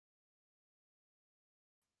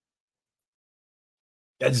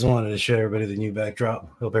I just wanted to show everybody the new backdrop.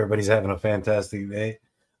 Hope everybody's having a fantastic day.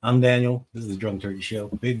 I'm Daniel. This is the Drunk Turkey Show.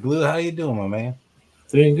 Big Blue, how you doing, my man?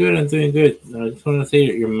 Doing good. I'm doing good. I just want to say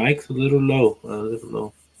your mic's a little low. A little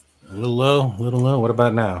low. A little low, a little low. What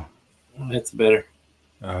about now? That's better.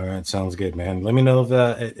 All right, sounds good, man. Let me know if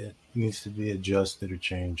it needs to be adjusted or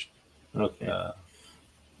changed. Okay. Uh,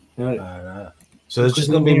 All right. so it's What's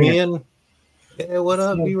just going gonna on be here? me and hey, what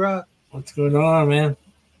up, B Rock? What's going on, man?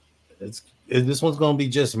 This one's gonna be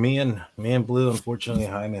just me and Blue. Unfortunately,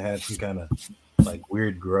 Jaime had some kind of like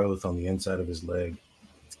weird growth on the inside of his leg.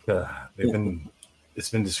 They've been it's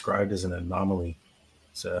been described as an anomaly.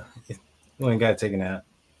 So he ain't got to take a nap.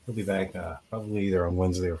 He'll be back probably either on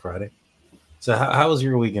Wednesday or Friday. So how was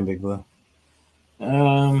your weekend, Big Blue?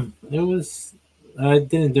 It was. I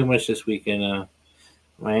didn't do much this weekend.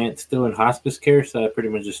 My aunt's still in hospice care, so I pretty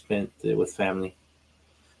much just spent it with family.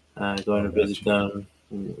 Going Oh, to visit gotcha. them.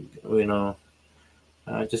 You know,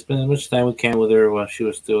 just spend as much time we can with her while she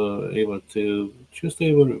was still able to. She was still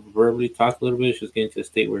able to verbally talk a little bit. She was getting to a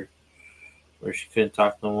state where she couldn't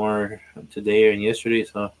talk no more today and yesterday.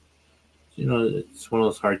 So it's one of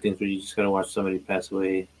those hard things where you just gotta watch somebody pass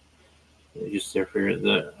away. You're just there for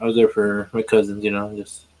I was there for my cousins.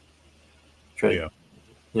 Just try to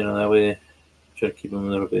Yeah. that way try to keep them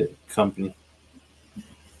a little bit company.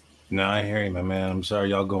 No, I hear you, my man. I'm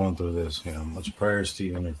sorry y'all going through this. Much prayers to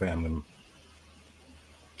you and your family.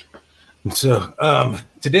 So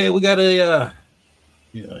today we got a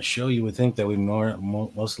show you would think that we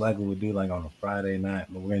most likely would do like on a Friday night,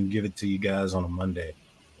 but we're gonna give it to you guys on a Monday.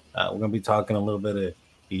 We're gonna be talking a little bit of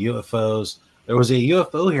UFOs. There was a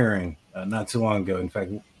UFO hearing not too long ago. In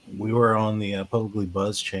fact, we were on the Publicly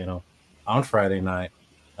Buzz channel on Friday night,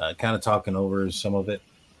 kind of talking over some of it.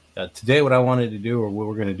 Today, what I wanted to do, or what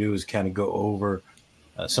we're going to do, is kind of go over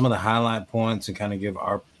some of the highlight points and kind of give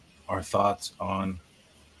our thoughts on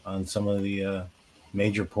some of the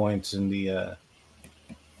major points in the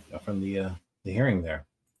from the hearing there.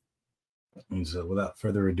 And so, without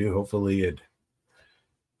further ado, hopefully it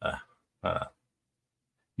uh, uh,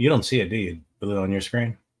 you don't see it, do you? Blue on your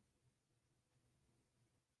screen?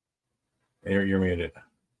 You're muted.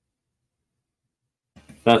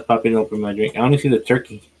 That's popping open my drink. I only see the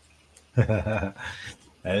turkey. That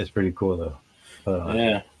is pretty cool, though. Hold on.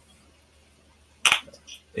 Yeah.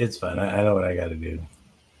 It's fine. I know what I got to do.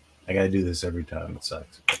 I got to do this every time. It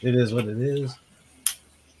sucks. It is what it is.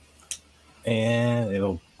 And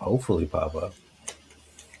it'll hopefully pop up.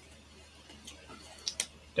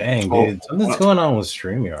 Dang, Oh, dude. Something's going on with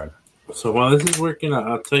StreamYard. so while this is working,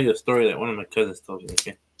 I'll tell you a story that one of my cousins told me.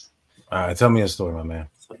 Okay. All right, tell me a story, my man.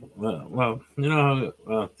 So, well, you know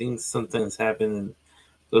how things sometimes happen in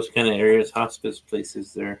those kind of areas, hospice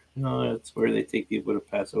places. There, that's where they take people to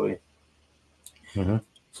pass away. Mm-hmm.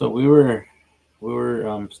 So we were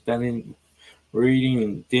standing, we were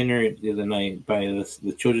eating dinner the other night by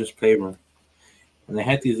the children's playroom, and they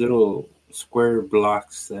had these little square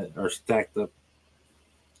blocks that are stacked up,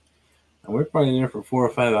 and we're probably there for 4 or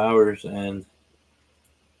 5 hours, and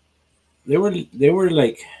they were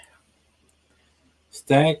like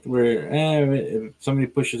stacked where if somebody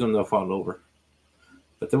pushes them, they'll fall over.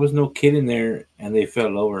 But there was no kid in there, and they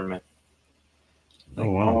fell over, man. Oh, Like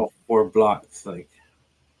wow. all 4 blocks, like.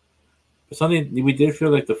 But something we did feel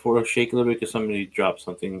like the floor shake a little bit because somebody dropped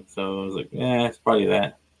something. So I was like, yeah, it's probably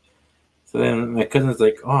that. So then my cousin's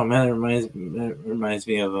like, oh man, that reminds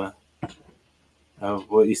me of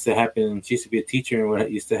what used to happen. She used to be a teacher, and what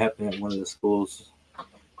used to happen at one of the schools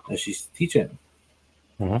that she's teaching.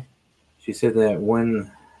 Mm-hmm. She said that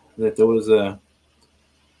there was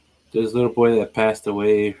this little boy that passed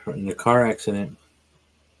away in a car accident,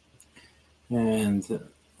 and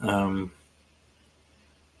um,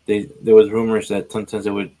 there was rumors that sometimes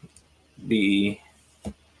it would be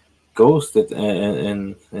ghosts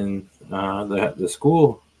in the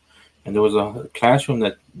school, and there was a classroom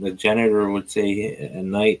that the janitor would say at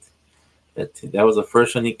night that was the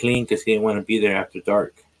first one he cleaned because he didn't want to be there after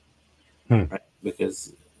dark, Hmm. right?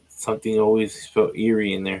 Because something always felt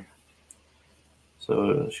eerie in there.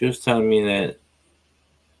 So she was telling me that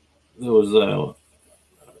there was a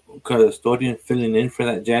custodian filling in for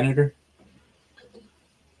that janitor,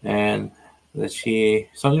 and that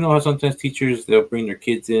how sometimes teachers they'll bring their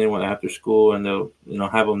kids in after school and they'll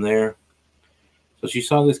have them there. So she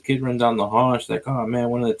saw this kid run down the hall. And she's like, "Oh man,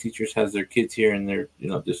 one of the teachers has their kids here and they're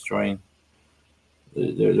destroying.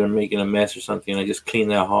 They're making a mess or something. I just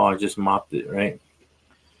cleaned that hall. I just mopped it, right?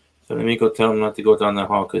 So let me go tell them not to go down that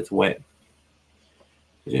hall because it's wet."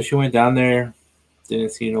 So she went down there,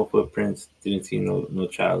 didn't see no footprints, didn't see no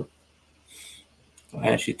child.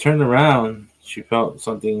 As she turned around, she felt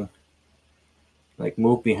something like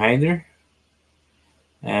moved behind her,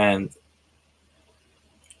 and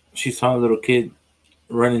she saw a little kid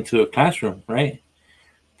run into a classroom, right?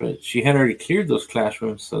 But she had already cleared those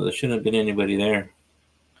classrooms, so there shouldn't have been anybody there.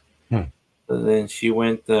 Hmm. So then she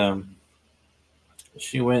went to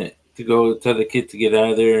go tell the kid to get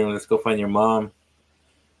out of there and let's go find your mom.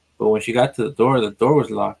 But when she got to the door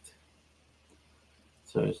was locked.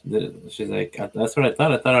 So she's like, that's what I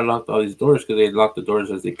thought. I thought I locked all these doors because they locked the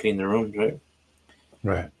doors as they cleaned the rooms, right?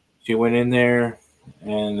 Right. She went in there,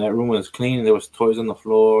 and that room was clean. There was toys on the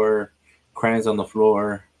floor, crayons on the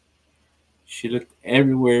floor. She looked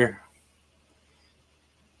everywhere.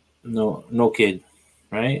 No kid,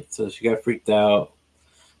 right? So she got freaked out.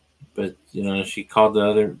 But she called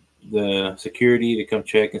the security to come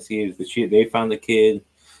check and see if they found the kid,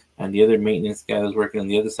 and the other maintenance guy that was working on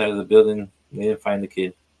the other side of the building, they didn't find the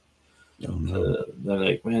kid. Oh, no. So they're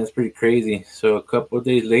like, man, it's pretty crazy. So a couple of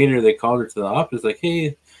days later, they called her to the office, like,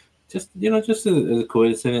 hey, just as a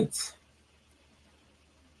coincidence.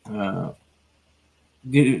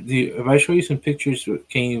 If I show you some pictures,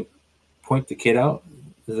 can you point the kid out?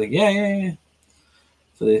 It's like, yeah.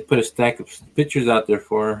 So they put a stack of pictures out there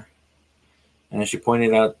for her, and she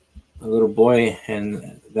pointed out a little boy,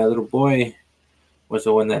 and that little boy was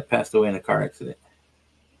the one that passed away in a car accident.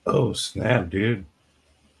 Oh, snap, dude.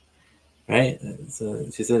 Right? So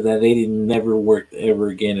she said that lady never worked ever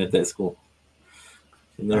again at that school.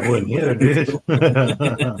 I wouldn't either, dude.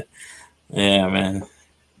 Yeah, man.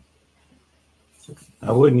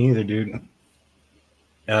 I wouldn't either, dude.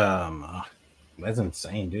 That's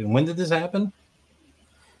insane, dude. When did this happen?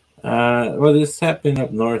 Well, this happened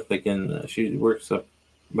up north, like she works up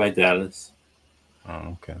by Dallas.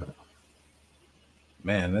 Oh, okay.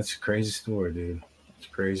 Man, that's a crazy story, dude. It's a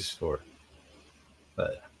crazy story.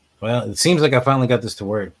 But well, it seems like I finally got this to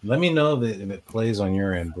work. Let me know if it plays on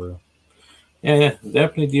your end, Blue. Yeah,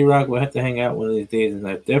 definitely, D-Rock. We'll have to hang out one of these days, and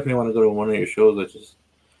I definitely want to go to one of your shows. I just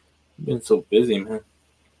been so busy, man.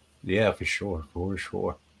 Yeah, for sure.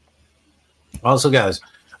 Also, guys,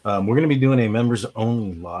 we're going to be doing a members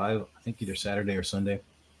only live, I think either Saturday or Sunday.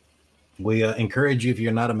 We encourage you, if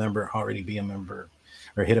you're not a member, already be a member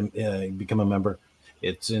or become a member.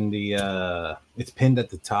 It's in it's pinned at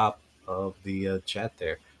the top of the chat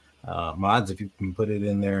there. Mods, if you can put it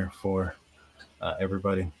in there for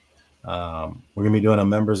everybody. We're going to be doing a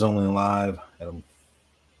members only live.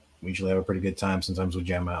 We usually have a pretty good time. Sometimes we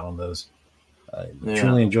jam out on those.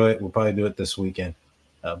 Truly enjoy it. We'll probably do it this weekend.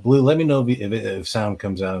 Blue, let me know if sound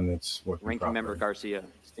comes out and it's working Ranking properly. Member Garcia,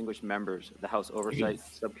 distinguished members of the House Oversight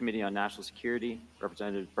Subcommittee on National Security,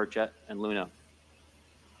 Representative Burchett and Luna.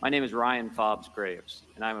 My name is Ryan Fobbs Graves,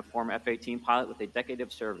 and I'm a former F-18 pilot with a decade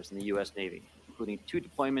of service in the U.S. Navy, including 2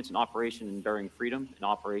 deployments in Operation Enduring Freedom and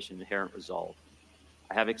Operation Inherent Resolve.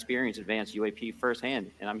 I have experienced advanced UAP firsthand,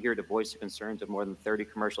 and I'm here to voice the concerns of more than 30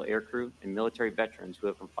 commercial aircrew and military veterans who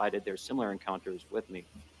have confided their similar encounters with me.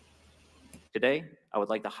 Today, I would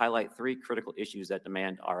like to highlight 3 critical issues that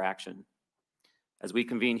demand our action. As we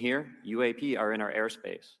convene here, UAP are in our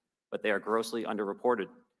airspace, but they are grossly underreported.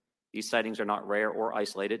 These sightings are not rare or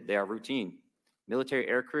isolated, they are routine. Military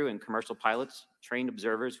aircrew and commercial pilots, trained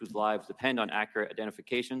observers whose lives depend on accurate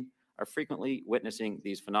identification, are frequently witnessing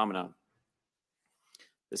these phenomena.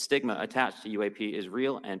 The stigma attached to UAP is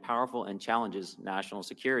real and powerful and challenges national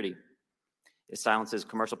security. It silences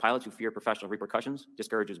commercial pilots who fear professional repercussions,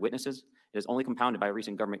 discourages witnesses. It is only compounded by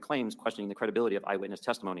recent government claims questioning the credibility of eyewitness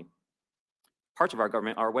testimony. Parts of our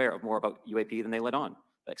government are aware of more about UAP than they let on,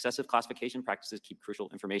 but excessive classification practices keep crucial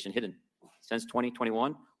information hidden. Since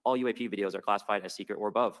 2021, all UAP videos are classified as secret or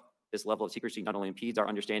above. This level of secrecy not only impedes our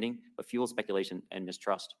understanding, but fuels speculation and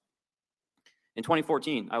mistrust. In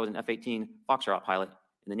 2014, I was an F-18 Foxtrot pilot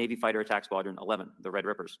in the Navy Fighter Attack Squadron 11, the Red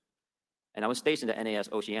Rippers, and I was stationed at NAS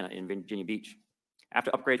Oceana in Virginia Beach.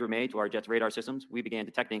 After upgrades were made to our jet's radar systems, we began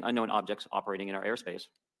detecting unknown objects operating in our airspace.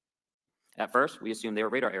 At first, we assumed they were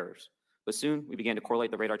radar errors, but soon we began to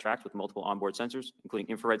correlate the radar tracks with multiple onboard sensors, including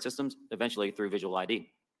infrared systems, eventually through visual ID.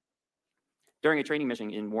 During a training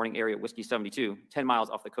mission in Warning Area Whiskey 72, 10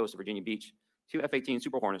 miles off the coast of Virginia Beach, 2 F-18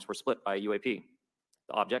 Super Hornets were split by a UAP.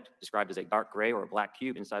 The object, described as a dark gray or a black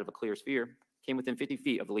cube inside of a clear sphere, came within 50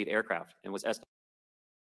 feet of the lead aircraft and was estimated.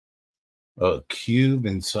 A cube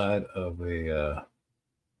inside of a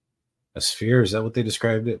sphere? Is that what they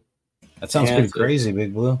described it? That sounds pretty crazy,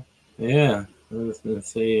 Big Blue. Yeah, I was gonna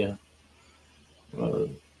say,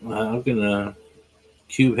 how can a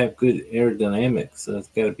cube have good aerodynamics? So it's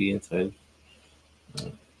got to be inside.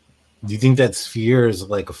 Do you think that sphere is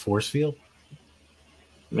like a force field?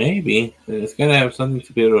 Maybe it's got to have something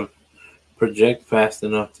to be able to project fast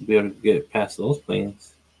enough to be able to get past those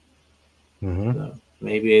planes. Mm-hmm. So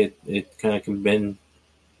maybe it kind of can bend,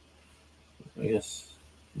 I guess,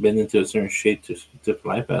 bend into a certain shape to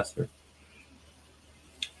fly faster.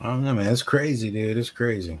 I don't know, man. It's crazy, dude. It's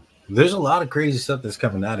crazy. There's a lot of crazy stuff that's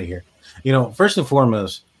coming out of here. First and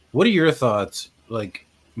foremost, what are your thoughts like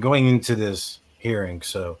going into this hearing?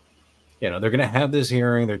 So, they're going to have this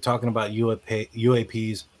hearing. They're talking about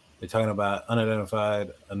UAPs. They're talking about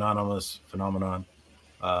unidentified anomalous phenomenon.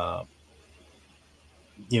 Uh,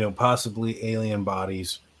 possibly alien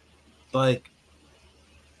bodies. Like,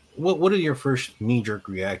 what are your first knee jerk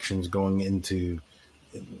reactions going into,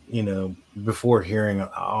 before hearing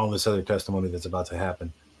all this other testimony that's about to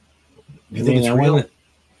happen? Do I you think mean, it's I want real? to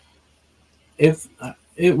if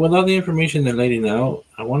with all the information they're letting out,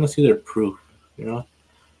 I want to see their proof. You know,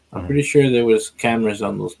 I'm Mhm. pretty sure there was cameras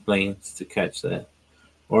on those planes to catch that,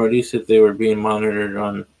 or at least if they were being monitored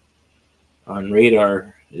on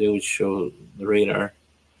radar, it would show the radar.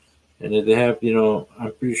 And if they have,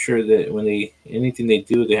 I'm pretty sure that when they anything they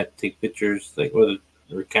do, they have to take pictures, like whether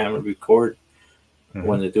their camera record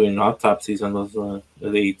when Mhm. they're doing autopsies on those.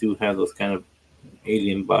 They do have those kind of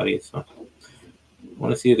alien bodies. So I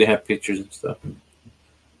want to see if they have pictures and stuff.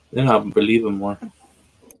 Then I'll believe them more.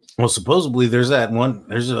 Well, supposedly there's that one.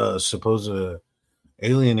 There's a supposed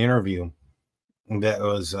alien interview that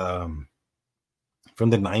was from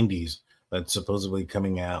the '90s that's supposedly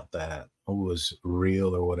coming out that was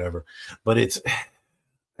real or whatever. But I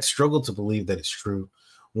struggle to believe that it's true.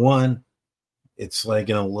 One, it's like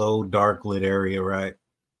in a low, dark lit area, right?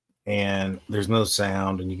 And there's no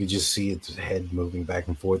sound, and you can just see its head moving back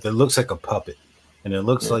and forth. It looks like a puppet, and it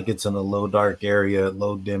looks Yeah, like it's in a low, dark area,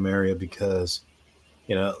 low, dim area because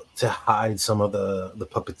to hide some of the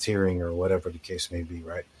puppeteering or whatever the case may be,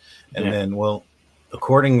 right? And yeah, then, well,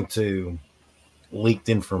 according to leaked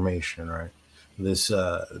information, right, this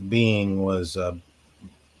being was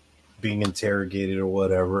being interrogated or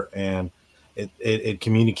whatever, and it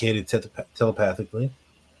communicated telepathically,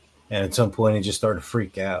 and at some point it just started to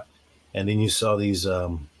freak out, and then you saw these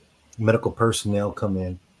medical personnel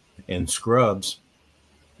come in scrubs,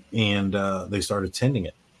 and they started tending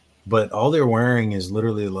it. But all they're wearing is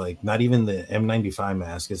literally like not even the M95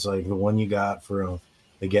 mask. It's like the one you got from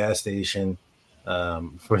the gas station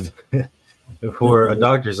for for a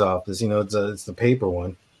doctor's office. It's the paper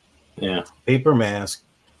one, yeah. paper mask.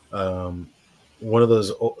 Um, one of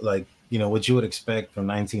those like what you would expect from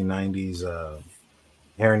 1990s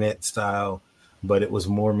hairnet style, but it was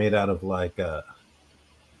more made out of like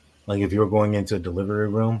if you were going into a delivery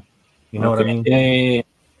room. You know what I Okay, mean? yeah,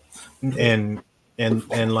 yeah, and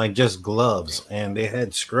and like just gloves, and they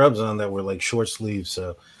had scrubs on that were like short sleeves,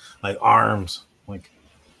 so like arms,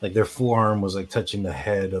 like their forearm was like touching the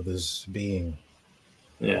head of this being.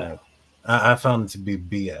 yeah, uh, I found it to be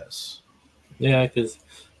BS. yeah. Because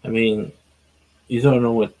I mean, you don't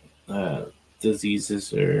know what uh,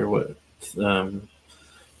 diseases or what um,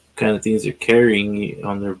 kind of things they're carrying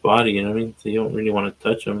on their body. You know what I mean? So you don't really want to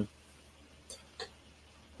touch them. So,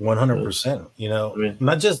 100%. I mean,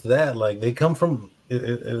 Not just that, like they come from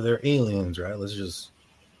if they're aliens, right? Let's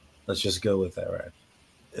just go with that, right?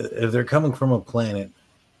 If they're coming from a planet,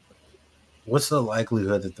 what's the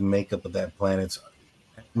likelihood that the makeup of that planet's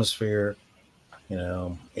atmosphere,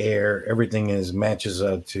 air, everything is matches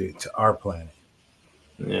up to our planet?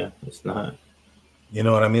 yeah, it's not. You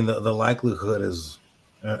know what I mean? The likelihood is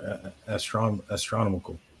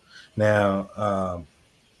astronomical. Now,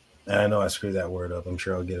 and I know I screwed that word up. I'm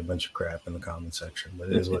sure I'll get a bunch of crap in the comment section, but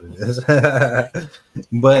it is what it is.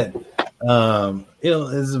 But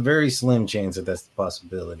it's a very slim chance that that's the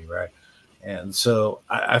possibility, right? And so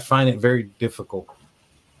I find it very difficult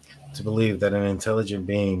to believe that an intelligent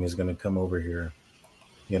being is going to come over here,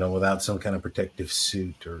 without some kind of protective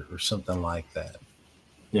suit or something like that.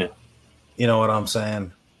 Yeah, You know what I'm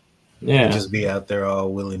saying? And yeah. just be out there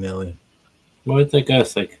all willy nilly. Well, it's like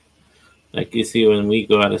us, like you see when we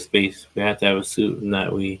go out of space, we have to have a suit, and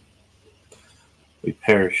that we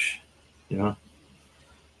perish. You know,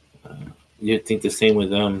 you'd think the same with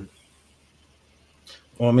them.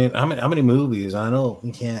 Well, I mean, how many movies? I know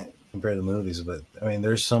we can't compare the movies, but I mean,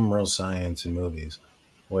 there's some real science in movies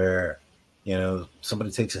where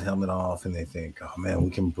somebody takes a helmet off and they think, "Oh man, we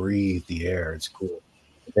can breathe the air. It's cool."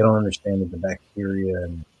 They don't understand that the bacteria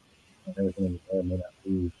and everything in the air may not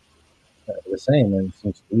be the same. And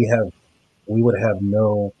since we would have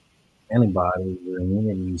no antibodies or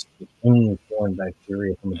immunities to any foreign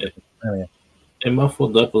bacteria from a different planet. It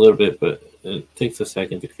muffled up a little bit, but it takes a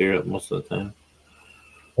second to clear up most of the time.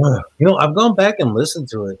 I've gone back and listened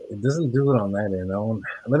to it. It doesn't do it on that end.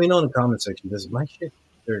 Let me know in the comment section. Does my shit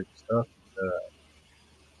or stuff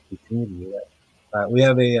continue to do that? We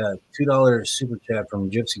have a $2 super chat from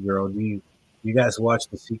Gypsy Girl. Do you guys watch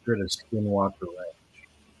The Secret of Skinwalker Ranch?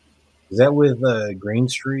 Is that with Green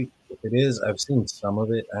Street? If it is, I've seen some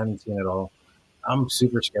of it. I haven't seen it all. I'm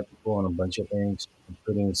super skeptical on a bunch of things,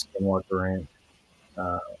 including Skinwalker Ranch.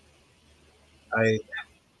 Uh, I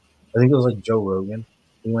I think it was like Joe Rogan.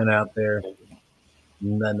 He went out there,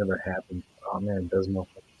 and that never happened. Oh man, it does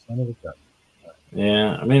motherfucker son of a gun.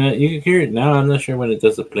 Yeah, I mean, you can hear it now. I'm not sure when it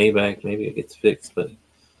does the playback. Maybe it gets fixed, but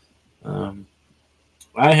um,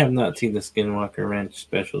 I have not seen the Skinwalker Ranch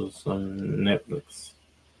specials on Netflix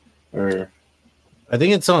or I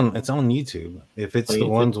think it's on YouTube. If it's on the YouTube.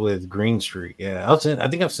 ones with Green Street, yeah, I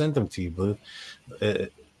think I've sent them to you, Blue.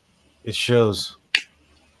 It shows.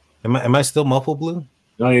 Am I still muffled, Blue?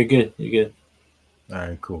 No, you're good. You're good. All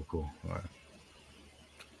right, cool. All right.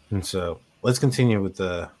 And so let's continue with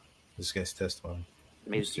this guy's testimony. It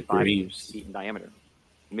made it Mr. 5 Graves. feet in diameter.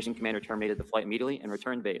 The mission commander terminated the flight immediately and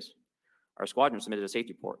returned base. Our squadron submitted a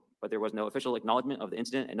safety report, but there was no official acknowledgement of the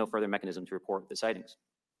incident and no further mechanism to report the sightings.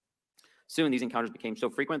 Soon, these encounters became so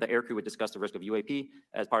frequent that aircrew would discuss the risk of UAP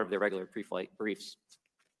as part of their regular pre-flight briefs.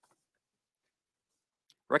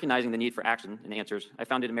 Recognizing the need for action and answers, I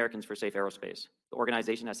founded Americans for Safe Aerospace. The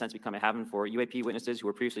organization has since become a haven for UAP witnesses who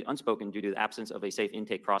were previously unspoken due to the absence of a safe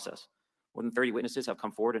intake process. More than 30 witnesses have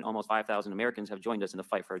come forward, and almost 5,000 Americans have joined us in the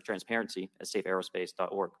fight for transparency at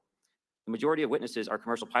safeaerospace.org. The majority of witnesses are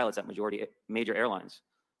commercial pilots at major airlines.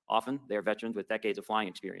 Often, they are veterans with decades of flying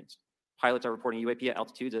experience. Pilots are reporting UAP at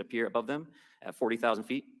altitudes that appear above them at 40,000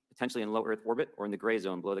 feet, potentially in low Earth orbit or in the gray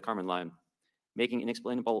zone below the Kármán line, making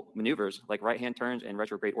inexplainable maneuvers like right-hand turns and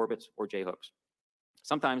retrograde orbits or J-hooks.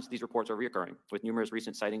 Sometimes these reports are reoccurring, with numerous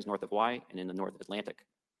recent sightings north of Hawaii and in the North Atlantic.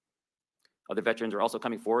 Other veterans are also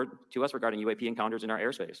coming forward to us regarding UAP encounters in our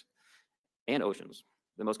airspace and oceans.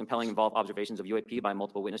 The most compelling involve observations of UAP by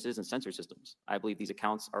multiple witnesses and sensor systems. I believe these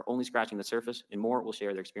accounts are only scratching the surface, and more will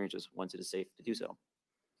share their experiences once it is safe to do so.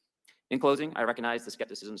 In closing, I recognize the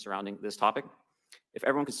skepticism surrounding this topic. If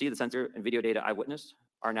everyone could see the sensor and video data I witnessed,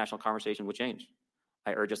 our national conversation would change.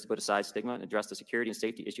 I urge us to put aside stigma and address the security and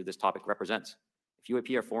safety issue this topic represents. If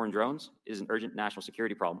UAP are foreign drones, it is an urgent national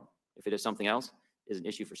security problem. If it is something else, it is an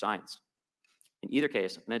issue for science. In either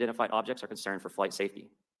case, unidentified objects are concerned for flight safety.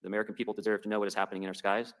 The American people deserve to know what is happening in our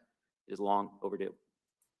skies. It is long overdue.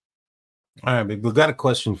 All right, big. We've got a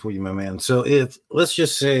question for you, my man. So, if let's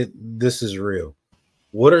just say this is real,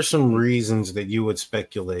 what are some reasons that you would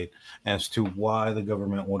speculate as to why the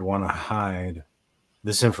government would want to hide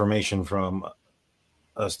this information from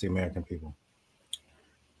us, the American people?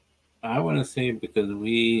 I want to say because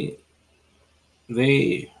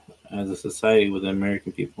they, as a society with the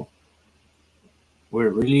American people, we're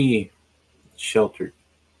really sheltered.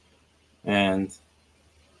 And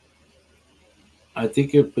I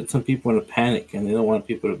think it put some people in a panic, and they don't want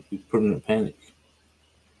people to be put in a panic.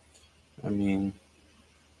 I mean,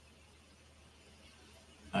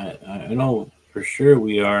 I know for sure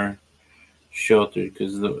we are sheltered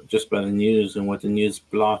because just by the news and what the news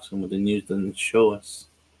blocks and what the news doesn't show us.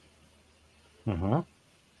 Uh-huh.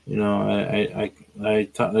 You know, I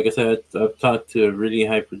talk, like I said, I've talked to a really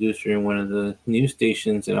high producer in one of the news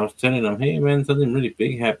stations, and I was telling him, hey man, something really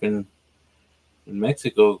big happened in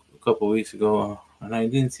Mexico a couple of weeks ago, and I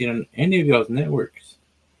didn't see it on any of y'all's networks.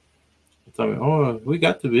 They told me, oh, we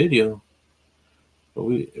got the video, but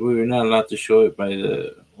we were not allowed to show it by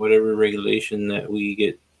the whatever regulation that we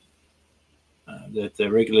get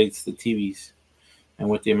that regulates the TVs and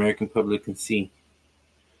what the American public can see,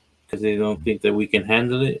 because they don't think that we can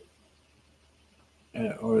handle it,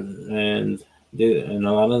 and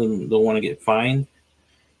a lot of them don't want to get fined,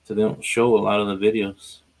 so they don't show a lot of the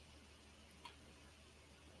videos.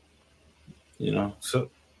 You know. So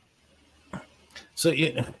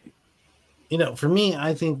for me,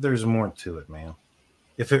 I think there's more to it, man.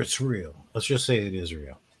 If it's real, let's just say it is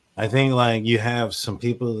real. I think like you have some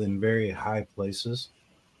people in very high places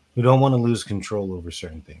who don't want to lose control over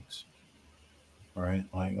certain things. All right,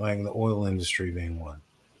 like the oil industry being one.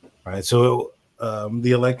 Right, so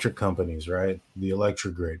the electric companies, right, the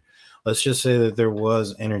electric grid. Let's just say that there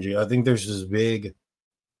was energy. I think there's this big,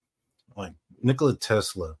 like Nikola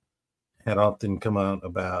Tesla had often come out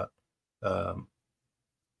about um,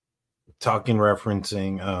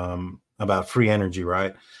 referencing about free energy,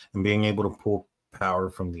 right, and being able to pull power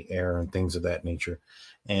from the air and things of that nature.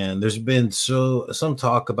 And there's been some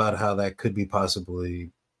talk about how that could be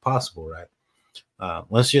possibly possible, right?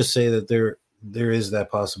 Let's just say that there is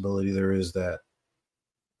that possibility. There is that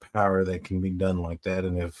power that can be done like that.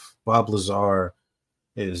 And if Bob Lazar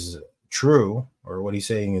is true, or what he's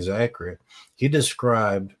saying is accurate, he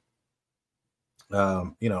described,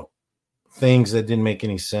 things that didn't make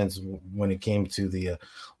any sense when it came to the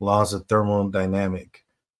laws of thermodynamic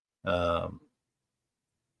um,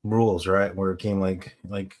 rules, right? Where it came like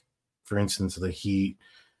for instance, the heat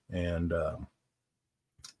and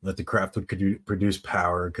that the craft would produce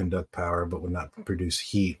power, conduct power, but would not produce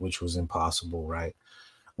heat, which was impossible, right?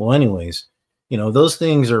 Well, anyways, those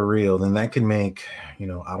things are real. Then that can make,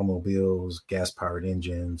 automobiles, gas powered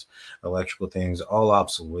engines, electrical things all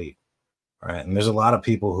obsolete, right? And there's a lot of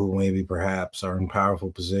people who maybe perhaps are in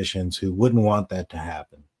powerful positions who wouldn't want that to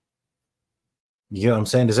happen. You know what I'm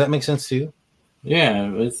saying? Does that make sense to you?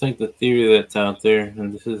 Yeah, it's like the theory that's out there,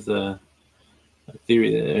 and this is a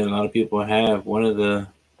theory that a lot of people have. One of the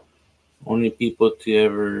only people to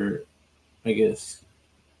ever, I guess,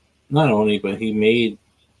 not only, but he made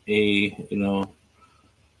an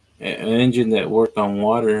engine that worked on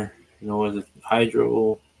water. Was it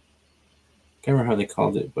hydro? Can't remember how they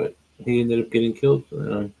called it, but he ended up getting killed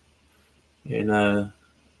in a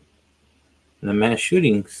mass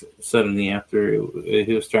shooting suddenly after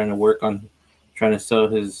he was trying to work on trying to sell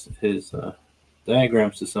his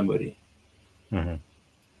diagrams to somebody. Mm-hmm.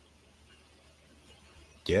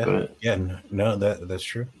 Yeah, but, yeah, no, that's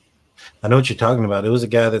true. I know what you're talking about. It was a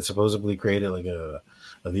guy that supposedly created like a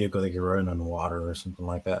vehicle that could run on water or something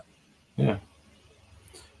like that. Yeah.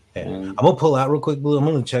 I'm gonna pull out real quick, Blue. I'm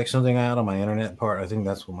gonna check something out on my internet part. I think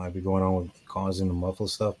that's what might be going on with causing the muffle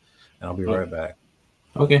stuff, and I'll be right back.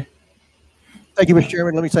 Okay. Thank you, Mr.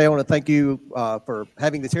 Chairman. Let me say I want to thank you for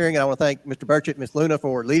having this hearing, and I want to thank Mr. Burchett and Ms. Luna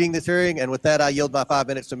for leading this hearing. And with that, I yield my 5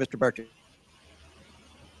 minutes to Mr. Burchett.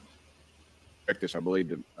 This, I believe,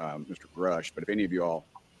 to Mr. Grush, but if any of you all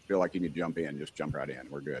feel like you need to jump in, just jump right in.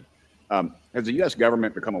 We're good. Has the U.S.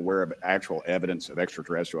 government become aware of actual evidence of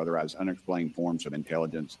extraterrestrial or otherwise unexplained forms of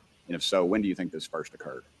intelligence? And if so, when do you think this first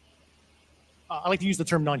occurred? I like to use the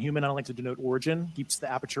term non-human. I don't like to denote origin. Keeps the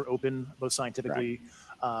aperture open, both scientifically.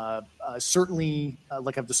 Right. Certainly,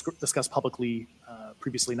 like I've discussed publicly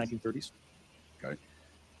previously, 1930s. Okay.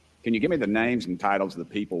 Can you give me the names and titles of the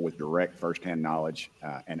people with direct firsthand knowledge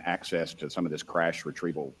and access to some of this crash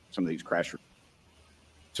retrieval, some of these crash?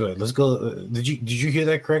 So let's go. Did you hear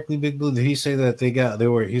that correctly, Big Blue? Did he say that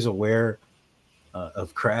he's aware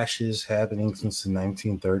of crashes happening since the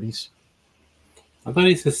 1930s? I thought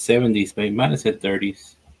he said 70s, but he might have said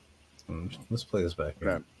 30s. Let's play this back.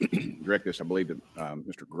 Direct this, I believe, to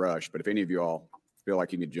Mr. Grush, but if any of you all feel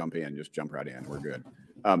like you need to jump in, just jump right in. We're good.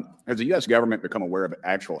 Has the U.S. government become aware of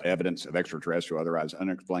actual evidence of extraterrestrial or otherwise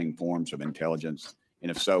unexplained forms of intelligence?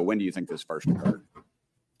 And if so, when do you think this first occurred?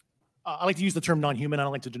 I like to use the term non-human. I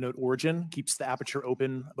don't like to denote origin. Keeps the aperture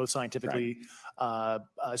open, both scientifically. Right.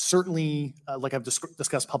 Certainly, like I've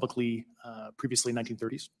discussed publicly previously,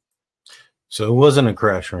 1930s. So it wasn't a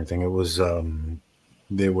crash or anything. It was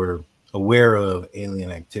they were aware of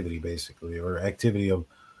alien activity, basically, or activity of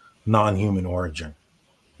non-human origin,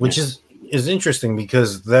 which is interesting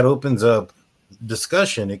because that opens up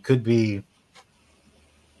discussion. It could be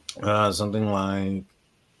something like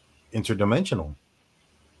interdimensional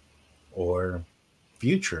or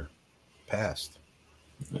future, past.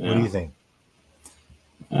 Yeah. What do you think?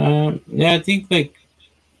 Yeah, I think like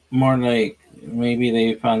more like maybe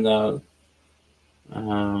they found out,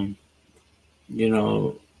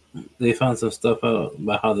 they found some stuff out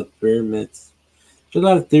about how the pyramids. There's a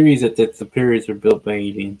lot of theories that the pyramids were built by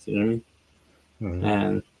aliens. You know what I mean? Mm-hmm.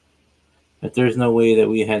 And that there's no way that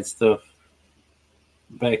we had stuff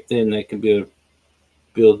back then that could be able to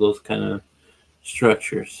build those kind of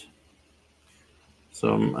structures.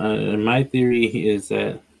 So my theory is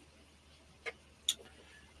that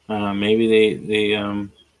maybe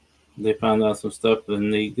they found out some stuff,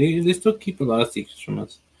 and they still keep a lot of secrets from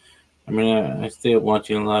us. I mean, I stay up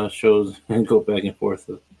watching a lot of shows and go back and forth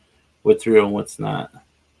of what's real and what's not.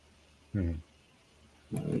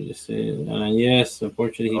 Just saying. Yes,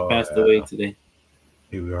 unfortunately, he passed away today.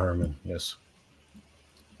 Pee Wee Herman, yes.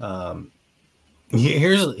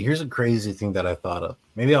 Here's a crazy thing that I thought of.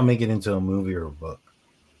 Maybe I'll make it into a movie or a book.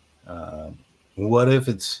 What if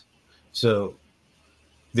it's so?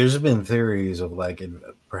 There's been theories of like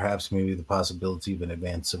perhaps maybe the possibility of an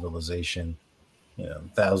advanced civilization,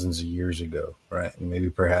 thousands of years ago, right? And maybe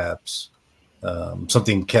perhaps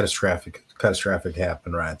something catastrophic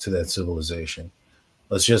happened, right, to that civilization.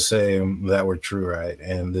 Let's just say that were true, right?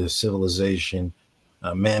 And the civilization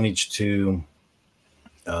managed to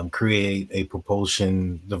create a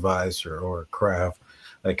propulsion device or craft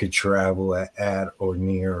that could travel at or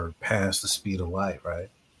near or past the speed of light, right?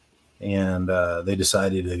 And they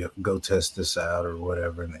decided to go test this out or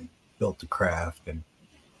whatever, and they built the craft and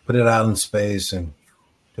put it out in space and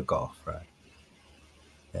took off, right?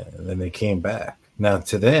 And then they came back. Now,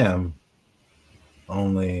 to them,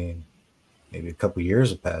 only maybe a couple years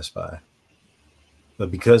have passed by. But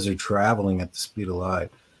because they're traveling at the speed of light,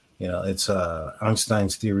 it's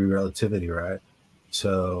Einstein's theory of relativity, right?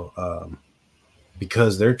 So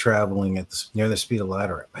because they're traveling at near the speed of light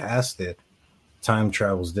or past it, time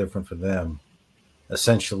travel is different for them.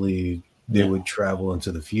 Essentially, they would travel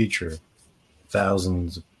into the future,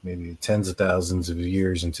 thousands, maybe tens of thousands of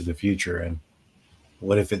years into the future. And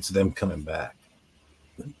what if it's them coming back?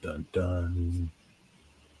 Dun, dun, dun.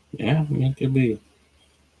 Yeah, I mean, it could be.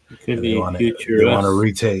 It could be future. They want to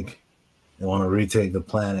retake. They want to retake the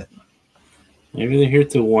planet. Maybe they're here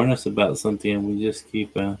to warn us about something, and we just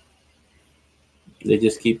keep. They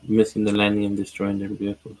just keep missing the landing and destroying their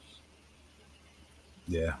vehicles.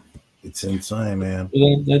 Yeah, it's insane, man.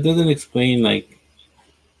 That doesn't explain, like,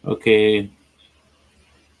 okay,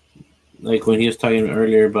 like when he was talking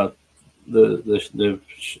earlier about the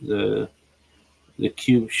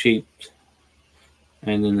cube shaped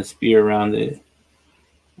and then the spear around it.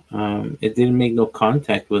 It didn't make no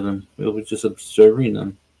contact with them. It was just observing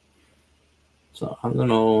them. So I don't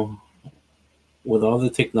know. With all the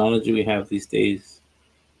technology we have these days,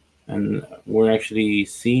 and we're actually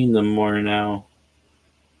seeing them more now,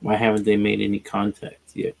 why haven't they made any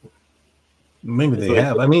contact yet? Maybe they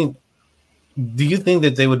have. I mean, do you think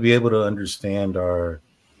that they would be able to understand our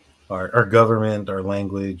government, our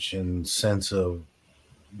language, and sense of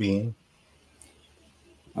being?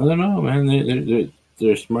 I don't know, man.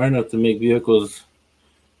 They're smart enough to make vehicles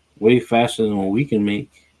way faster than what we can make.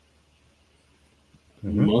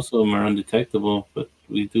 Mm-hmm. Most of them are undetectable, but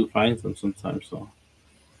we do find them sometimes. So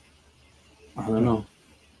I don't know.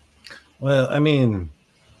 Well, I mean,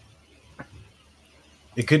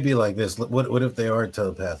 it could be like this. What if they are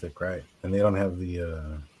telepathic, right? And they don't have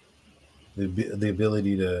the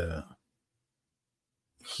ability to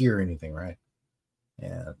hear anything, right?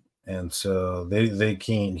 And so they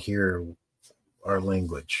can't hear our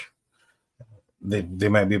language. They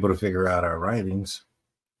might be able to figure out our writings.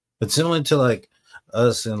 It's similar to like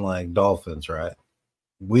us and like dolphins, right?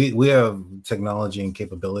 We have technology and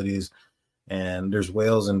capabilities, and there's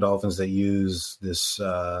whales and dolphins that use this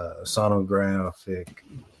sonographic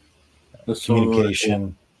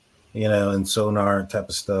communication, and sonar type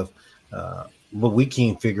of stuff. But we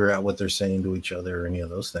can't figure out what they're saying to each other or any of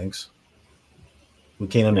those things. We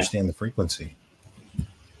can't understand the frequency.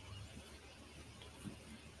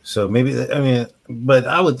 So maybe, but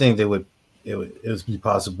I would think it would be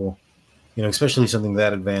possible, especially something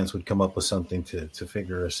that advanced would come up with something to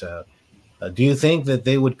figure us out. Do you think that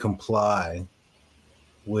they would comply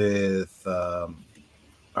with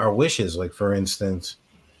our wishes? Like, for instance,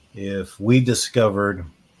 if we discovered,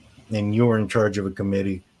 and you were in charge of a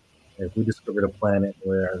committee, if we discovered a planet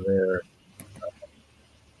where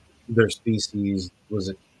their species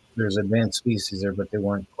there's advanced species there, but they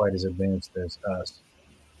weren't quite as advanced as us,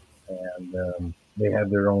 and they had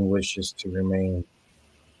their own wishes to remain,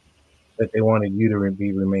 that they wanted you to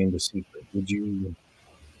remain the secret. Would you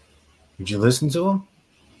listen to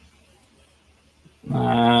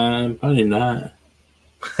them? Probably not.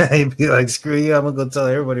 He'd be like, "Screw you! I'm gonna go tell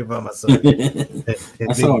everybody about myself."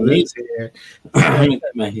 That's all me. I'm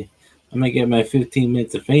gonna get my 15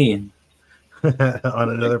 minutes of fame on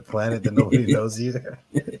another planet that nobody knows you.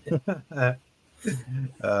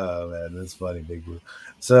 Oh man, that's funny, Big Blue.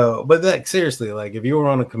 So, but like seriously, like if you were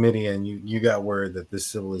on a committee and you got word that this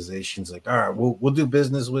civilization's like, all right, we'll do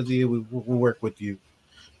business with you, we'll work with you.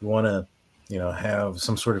 We want to, have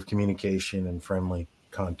some sort of communication and friendly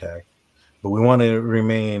contact, but we want to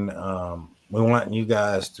remain. We want you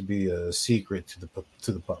guys to be a secret to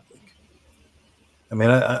the public. I mean,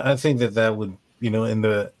 I think that would, in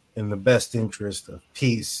the best interest of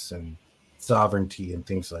peace and sovereignty and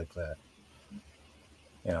things like that.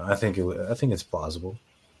 I think it's plausible.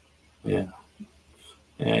 Yeah.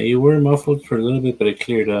 Yeah, you were muffled for a little bit, but it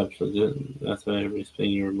cleared up. So that's why everybody's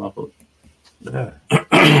saying you were muffled. Yeah.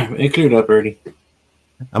 It cleared up already.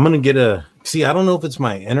 I'm gonna get I don't know if it's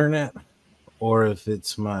my internet or if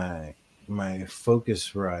it's my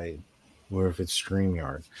Focusrite or if it's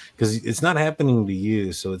StreamYard, because it's not happening to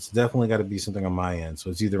you. So it's definitely got to be something on my end.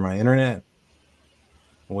 So it's either my internet,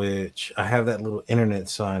 which I have that little internet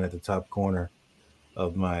sign at the top corner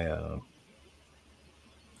of my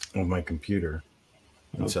computer.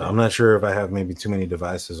 And so I'm not sure if I have maybe too many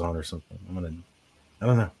devices on or something. I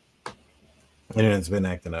don't know. Internet's been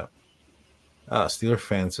acting up. Steeler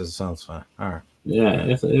fan says it sounds fine. All right. Yeah,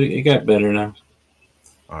 it got better now.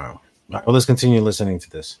 All right. Well, let's continue listening to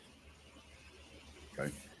this. Okay.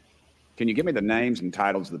 Can you give me the names and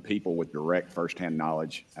titles of the people with direct firsthand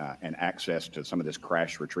knowledge and access to some of these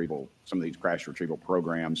crash retrieval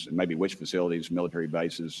programs, and maybe which facilities, military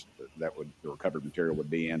bases that the recovered material would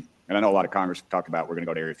be in? And I know a lot of Congress talked about we're going to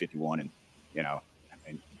go to Area 51, and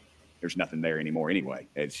there's nothing there anymore anyway.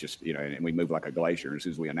 It's just and we move like a glacier. And as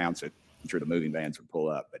soon as we announce it, I'm sure the moving vans would pull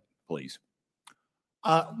up. But please.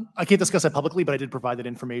 I can't discuss that publicly, but I did provide that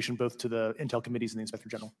information both to the Intel committees and the Inspector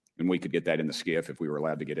General. And we could get that in the SCIF if we were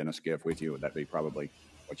allowed to get in a SCIF with you. Would that be probably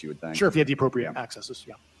what you would think? Sure, if you had the appropriate accesses,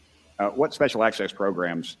 yeah. What special access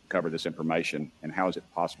programs cover this information, and how is it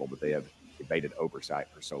possible that they have evaded oversight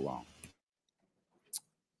for so long?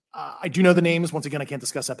 I do know the names. Once again, I can't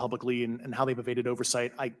discuss that publicly and how they've evaded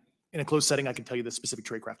oversight. In a closed setting, I can tell you the specific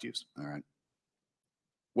tradecraft used. All right.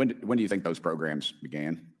 When do you think those programs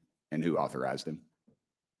began, and who authorized them?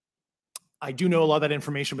 I do know a lot of that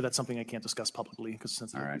information, but that's something I can't discuss publicly because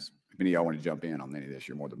since. All right. If any of y'all want to jump in on any of this,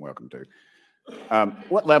 you're more than welcome to.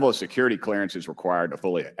 What level of security clearance is required to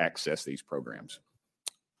fully access these programs?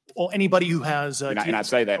 Well, anybody who has. And I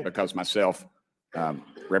say that because myself,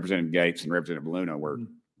 Representative Gates, and Representative Luna were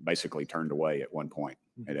basically turned away at one point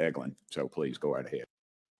at Eglin. So please go right ahead.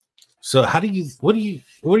 So what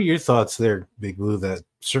are your thoughts there, Big Blue, that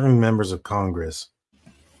certain members of Congress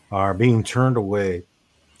are being turned away,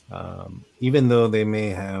 even though they may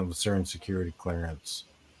have certain security clearance?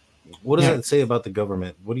 What does that say about the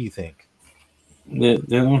government? What do you think? They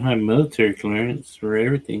don't have military clearance for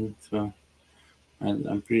everything, so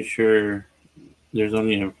I'm pretty sure there's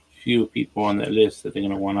only a few people on that list that they're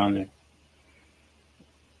going to want on there.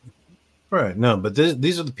 Right. No, but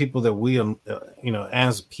these are the people that we,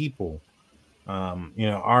 as people,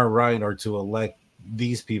 our right are to elect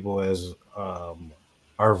these people as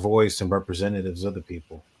our voice and representatives of the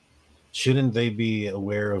people. Shouldn't they be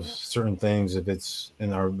aware of certain things if it's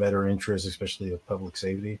in our better interest, especially of public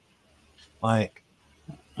safety? Like,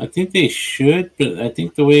 I think they should, but I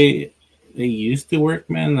think the way they used to work,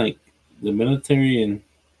 man, like the military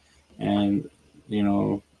and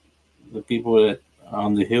the people that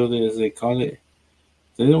on the hill, as they call it,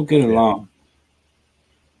 they don't get along.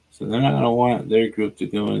 So they're not gonna want their group to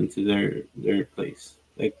go into their place.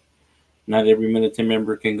 Like, not every military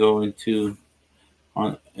member can go into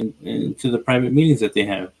the private meetings that they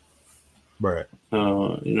have. Right.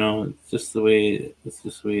 So it's just the way it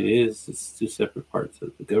is. It's two separate parts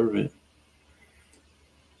of the government.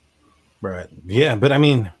 Right. Yeah, but I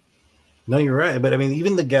mean, no, you're right. But I mean,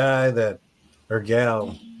 even the guy that or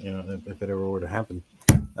gal, if it ever were to happen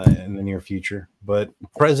in the near future, but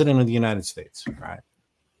President of the United States, right?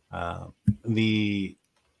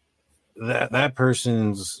 That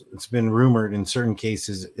person's, it's been rumored in certain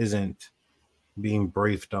cases, isn't being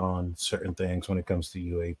briefed on certain things when it comes to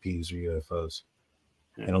UAPs or UFOs.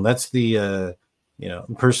 That's the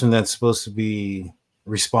person that's supposed to be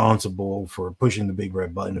responsible for pushing the big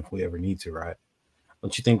red button if we ever need to, right?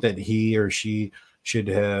 Don't you think that he or she should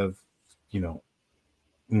have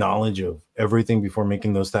knowledge of everything before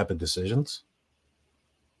making those type of decisions?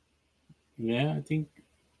 Yeah, I think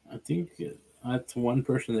that's one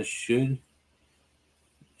person that should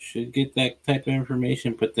get that type of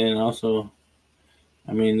information. But then also,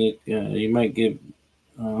 I mean, you might give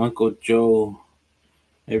Uncle Joe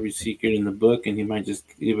every secret in the book, and he might just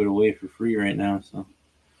give it away for free right now. So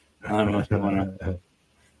I don't know if you want to.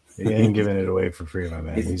 He ain't giving it away for free, my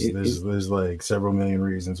man. There's like several million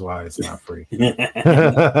reasons why it's not free. All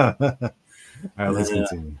right, let's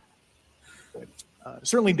continue.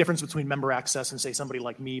 Certainly difference between member access and say somebody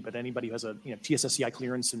like me, but anybody who has a TSSCI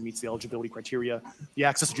clearance and meets the eligibility criteria, the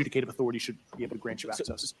access adjudicative authority should be able to grant you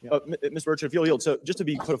access. Mr. Burchett, if you'll yield. So just to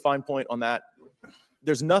put a fine point on that,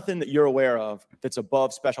 there's nothing that you're aware of that's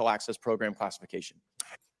above special access program classification.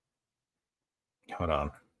 Hold on.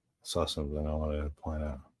 I saw something I wanted to point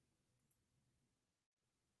out.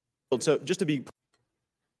 So just to be...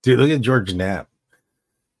 Dude, look at George Knapp.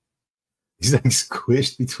 He's like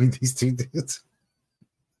squished between these two dudes.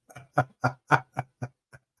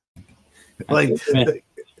 I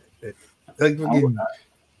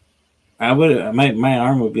would. My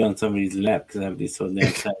arm would be on somebody's lap because I'd be so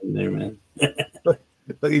damn tight in there, man. Look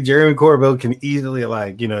at Jeremy Corbell can easily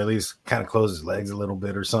at least kind of close his legs a little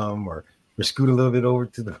bit or something, or scoot a little bit over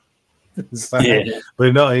to the side. Yeah.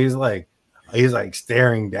 But no, he's like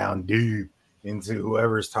staring down deep into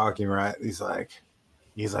whoever's talking. Right? He's like,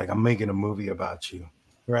 I'm making a movie about you,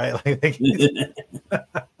 right?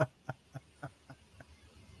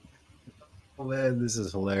 Oh man, this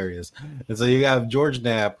is hilarious. And so you have George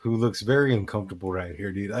Knapp, who looks very uncomfortable right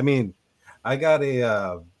here, dude. I mean, I got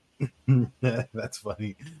a that's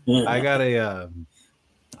funny. I got a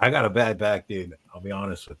bad back, dude. I'll be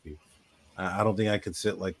honest with you. I don't think I could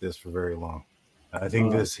sit like this for very long. I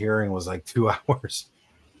think this hearing was like 2 hours,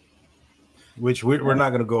 which we're not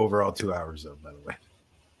going to go over all 2 hours of, by the way.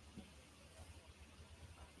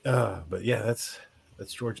 But yeah, that's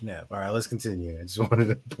George Knapp. All right, let's continue. I just wanted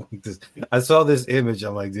to point this. I saw this image.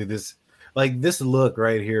 I'm like, dude, this look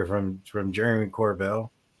right here from Jeremy Corbell,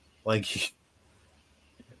 like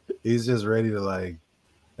he's just ready to like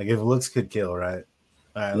if looks could kill, right?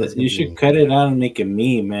 All right, let's you continue. should cut it out and make a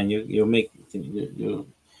meme, man. You'll make a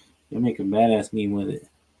badass meme with it.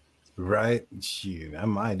 Right? Shoot, I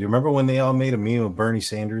might. Do you remember when they all made a meme of Bernie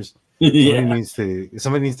Sanders? Yeah.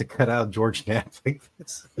 Somebody needs to cut out George Knapp like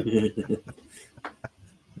this.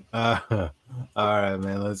 All right,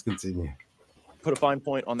 man. Let's continue. Put a fine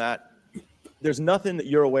point on that. There's nothing that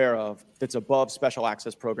you're aware of that's above special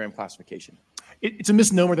access program classification. It's a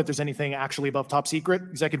misnomer that there's anything actually above top secret.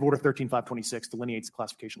 Executive Order 13526 delineates the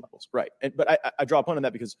classification levels. Right. But I draw a point on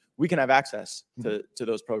that because we can have access to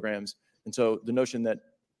those programs. And so the notion that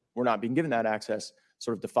we're not being given that access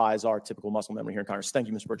sort of defies our typical muscle memory here in Congress. Thank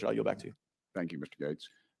you, Mr. Burchett. I'll yield back to you. Thank you, Mr. Gates.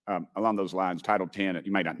 Along those lines, Title 10,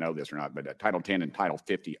 you may not know this or not, but Title 10 and Title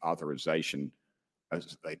 50 authorization,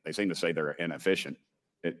 they seem to say they're inefficient.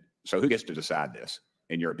 So who gets to decide this,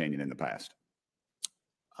 in your opinion, in the past?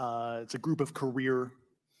 It's a group of career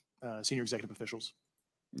senior executive officials.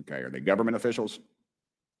 Okay. Are they government officials?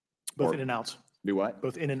 Both in and out. Do what?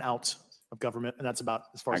 Both in and out of government. And that's about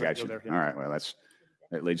as far as I I got can you. go there. Yeah. All right. Well,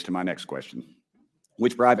 that leads to my next question.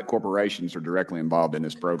 Which private corporations are directly involved in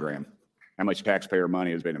this program? How much taxpayer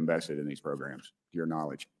money has been invested in these programs, to your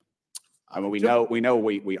knowledge? I mean, we know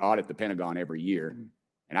we audit the Pentagon every year,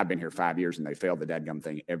 and I've been here 5 years, and they failed the dadgum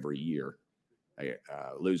thing every year. They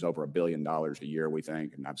lose over $1 billion a year, we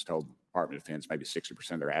think, and I was told the Department of Defense maybe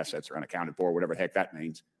 60% of their assets are unaccounted for, whatever the heck that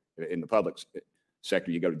means. In the public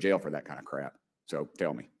sector, you go to jail for that kind of crap. So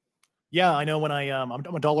tell me. Yeah, I know when I'm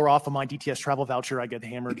a dollar off of my DTS travel voucher, I get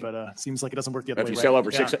hammered, but seems like it doesn't work the other way. If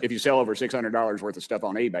you sell over $600 worth of stuff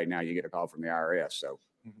on eBay, now you get a call from the IRS. So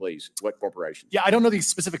please, what corporations? Yeah, I don't know these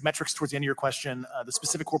specific metrics towards the end of your question. The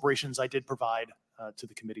specific corporations I did provide to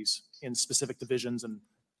the committees in specific divisions, and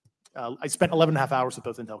I spent 11 and a half hours with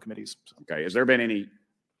both Intel committees. So. Okay, has there been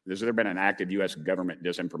an active U.S. government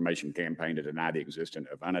disinformation campaign to deny the existence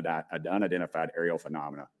of unidentified aerial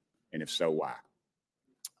phenomena? And if so, why?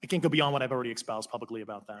 I can't go beyond what I've already espoused publicly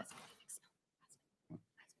about that.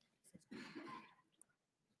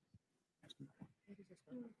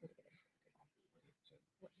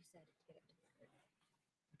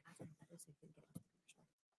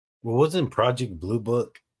 Well, wasn't Project Blue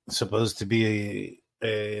Book supposed to be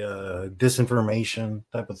a disinformation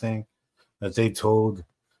type of thing that they told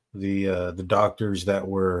the doctors that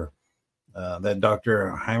were that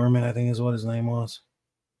Dr. Heimerman, I think is what his name was,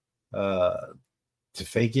 to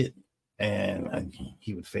fake it, and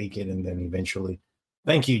he would fake it, and then eventually,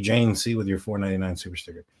 thank you, Jane C, with your $4.99 super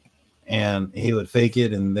sticker, and he would fake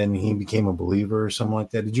it, and then he became a believer or something like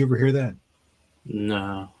that. Did you ever hear that?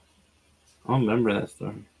 No, I don't remember that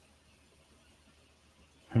story.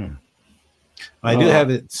 I do have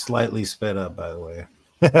it slightly sped up, by the way.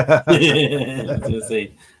 I was gonna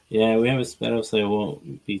say, yeah, we have it sped up, so it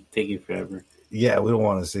won't be taking forever. Yeah, we don't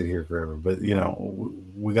want to sit here forever, but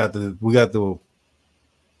we got the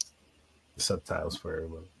subtitles for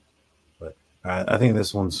everybody. But I think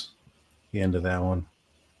this one's the end of that one.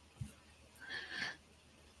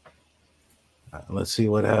 Let's see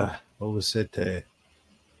what was said to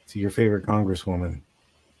your favorite congresswoman,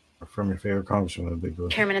 or from your favorite congresswoman, Big Bill.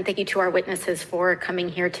 Chairman, and thank you to our witnesses for coming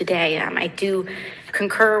here today. I do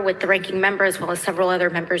concur with the ranking member as well as several other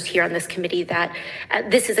members here on this committee that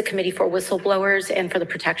this is a committee for whistleblowers and for the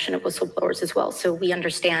protection of whistleblowers as well. So we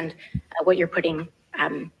understand what you're putting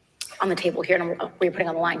on the table here and what you're putting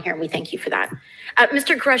on the line here, and we thank you for that.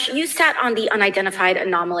 Mr. Grush, you sat on the Unidentified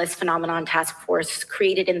Anomalous Phenomenon Task Force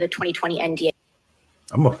created in the 2020 NDA.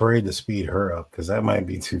 I'm afraid to speed her up because that might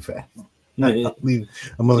be too fast. I'm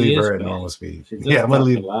gonna leave her at normal speed. Yeah, I'm gonna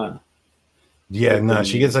leave. Yeah, no,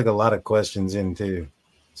 she gets like a lot of questions in too,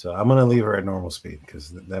 so I'm gonna leave her at normal speed because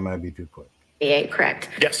that might be too quick. Yeah, correct.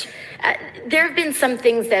 Yes. There have been some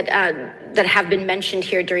things that have been mentioned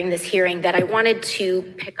here during this hearing that I wanted to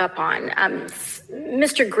pick up on.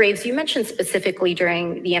 Mr. Graves, you mentioned specifically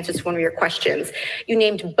during the answers to one of your questions, you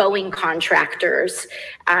named Boeing contractors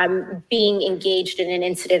being engaged in an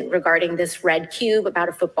incident regarding this red cube about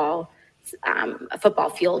a football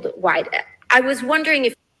field wide. I was wondering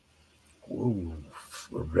if a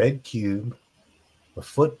red cube, a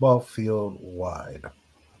football field wide.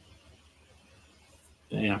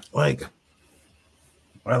 Yeah. Like,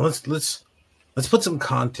 all right, let's put some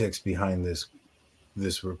context behind this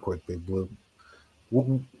this real quick, Big Blue.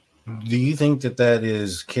 Do you think that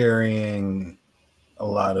is carrying a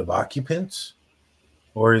lot of occupants,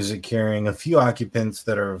 or is it carrying a few occupants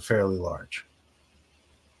that are fairly large?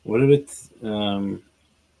 What if it's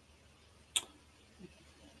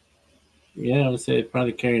yeah, I would say it's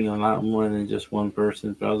probably carrying a lot more than just one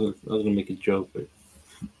person. But I was gonna make a joke, but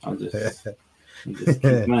I'll just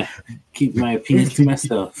keep my opinions to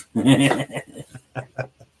myself. Big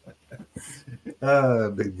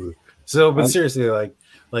Blue. So, but seriously, like,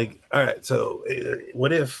 all right. So,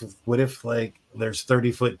 what if like there's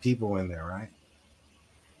 30-foot people in there, right?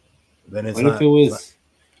 Then it's what if it was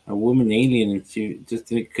a woman alien and she just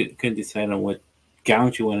couldn't decide on what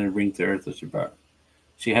gown she wanted to bring to Earth? She brought.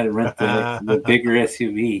 She had to rent the bigger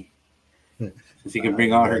SUV so she could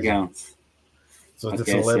bring all her gowns. So it's a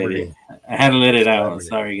celebrity. I had to let it out.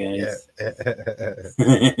 Sorry, guys. Yeah.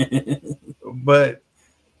 But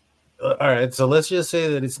all right, so let's just say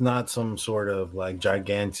that it's not some sort of like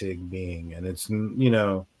gigantic being, and it's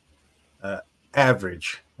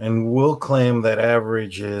average, and we'll claim that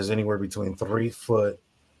average is anywhere between 3 foot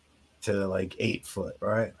to like 8 foot,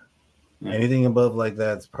 right? Yeah. Anything above like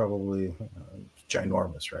that's probably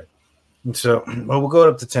ginormous, right? And so, well, we'll go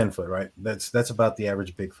up to 10 foot, right? That's about the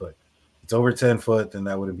average Bigfoot. It's over 10 foot, then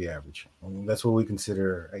that wouldn't be average. I mean, that's what we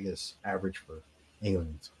consider, I guess, average for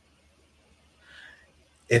aliens.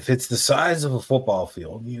 If it's the size of a football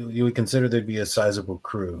field, you would consider there'd be a sizable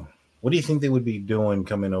crew. What do you think they would be doing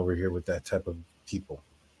coming over here with that type of people,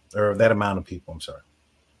 or that amount of people? I'm sorry.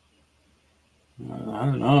 I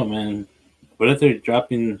don't know, man. What if they're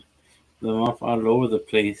dropping them off all over the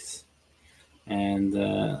place, and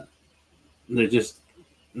they're just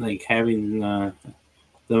like having them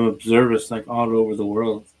observe us like all over the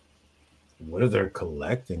world? What if they're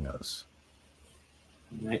collecting us?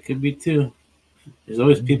 That could be too. There's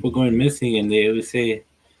always people going missing, and they always say,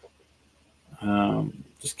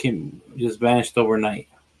 just vanished overnight.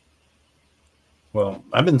 Well,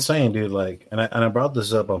 I've been saying, dude, like, and I brought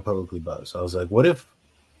this up on Publicly Buzz. I was like, what if,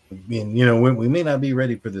 I mean, we may not be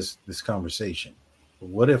ready for this conversation, but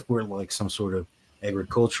what if we're like some sort of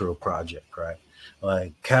agricultural project, right?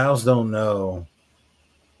 Like, cows don't know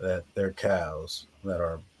that they're cows that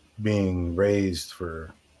are being raised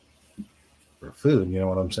for food. You know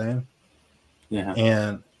what I'm saying? Yeah.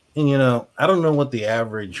 And I don't know what the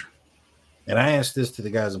average, and I asked this to the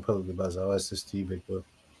guys in Publicly Buzz. I'll ask this to you, Big Blue.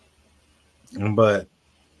 But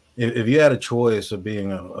if you had a choice of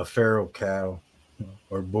being a feral cow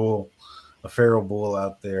or bull, a feral bull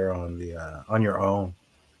out there on your own,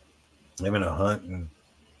 having to hunt and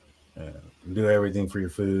do everything for your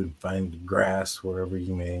food, find grass wherever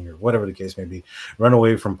you may, or whatever the case may be, run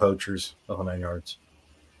away from poachers, the whole 9 yards,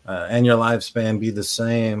 and your lifespan be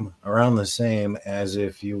around the same as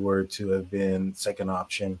if you were to have been second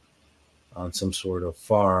option on some sort of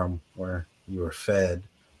farm where you were fed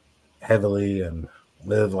heavily and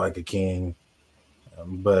live like a king,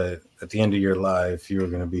 but at the end of your life, you were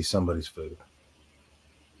going to be somebody's food.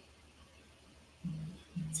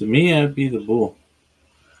 To me, I'd be the bull.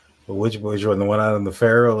 But which one? The one out in the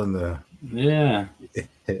feral and the yeah.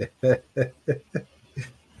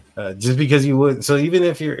 Just because you would. So even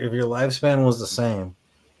if your lifespan was the same,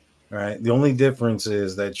 right? The only difference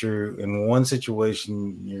is that you're in one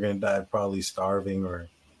situation, you're going to die probably starving or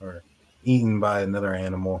eaten by another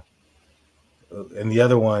animal. And the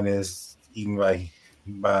other one is eaten by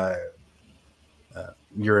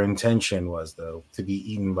your intention was, though, to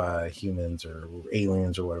be eaten by humans or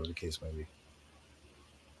aliens or whatever the case may be.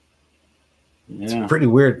 Yeah. It's pretty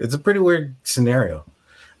weird. It's a pretty weird scenario,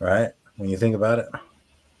 right? When you think about it.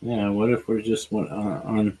 Yeah. What if we're just we're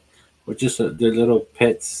just their little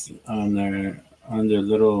pets in their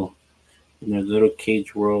little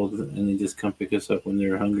cage world, and they just come pick us up when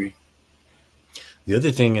they're hungry. The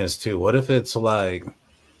other thing is too, what if there's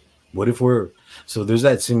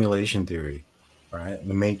that simulation theory, right?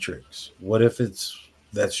 The Matrix. What if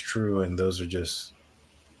that's true and those are just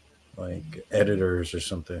like editors or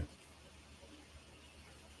something?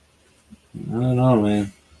 I don't know,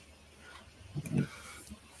 man.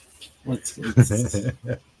 What's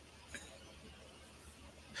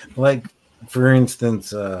like, for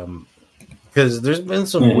instance, because there's been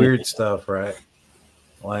some weird stuff, right?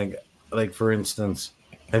 Like, for instance,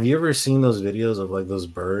 have you ever seen those videos of like those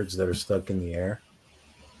birds that are stuck in the air?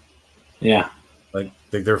 Yeah. Like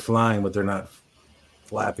they're flying, but they're not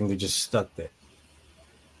flapping. They're just stuck there.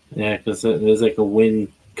 Yeah, because there's like a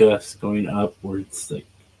wind gust going upwards. Like,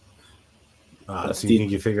 so you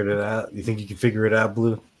think you figured it out? You think you can figure it out,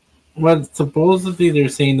 Blue? Well, supposedly they're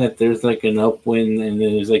saying that there's like an upwind and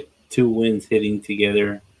then there's like two winds hitting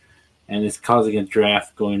together. and it's causing a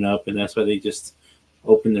draft going up, and that's why they just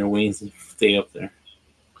open their wings and stay up there.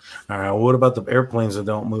 All right. What about the airplanes that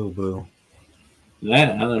don't move, Boo?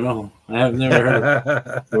 That I don't know. I have never heard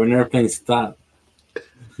of an airplane stop.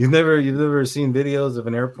 You've never seen videos of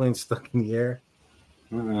an airplane stuck in the air?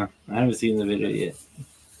 I haven't seen the video yet.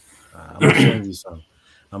 I'm gonna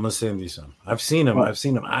send you some. I've seen them.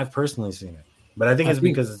 I've personally seen it, but I think it's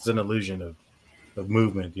because it's an illusion of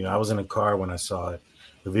movement. You know, I was in a car when I saw it.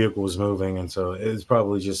 The vehicle was moving, and so it's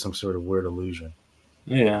probably just some sort of weird illusion.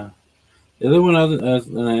 Yeah. The other one,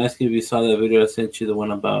 when I asked you if you saw that video, I sent you the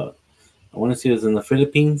one about, I want to see it was in the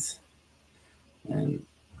Philippines. And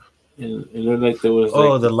it looked like there was.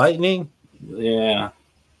 Oh, the lightning? Yeah.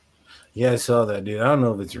 Yeah, I saw that, dude. I don't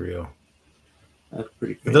know if it's real. That's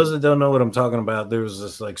pretty crazy. For those that don't know what I'm talking about, there was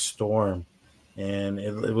this like storm, and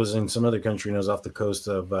it was in some other country, and it was off the coast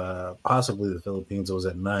of possibly the Philippines. It was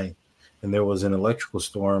at night, and there was an electrical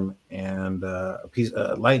storm, and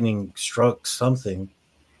lightning struck something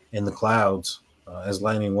in the clouds as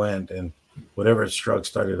lightning went, and whatever it struck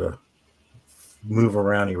started to move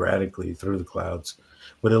around erratically through the clouds.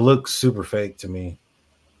 But it looked super fake to me.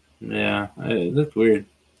 Yeah, it looked weird.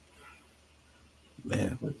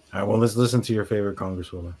 Man. All right, well, let's listen to your favorite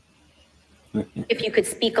congresswoman. If you could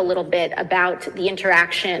speak a little bit about the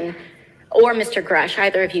interaction, or Mr. Grush,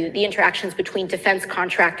 either of you, the interactions between defense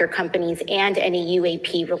contractor companies and any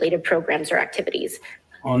UAP-related programs or activities.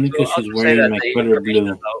 Only because she's wearing my color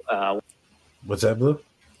blue. What's that, Blue?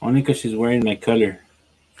 Only because she's wearing my color.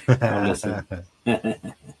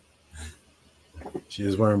 She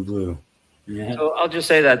is wearing blue. Yeah. So I'll just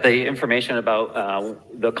say that the information about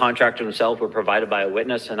the contractor themselves were provided by a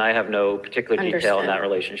witness, and I have no particular detail in that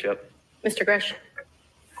relationship. Mr. Grush?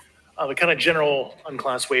 The kind of general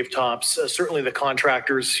unclassed wave tops, certainly the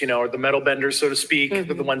contractors, are the metal benders, so to speak, they're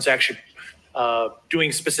the ones actually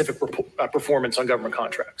doing specific performance on government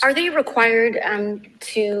contracts. Are they required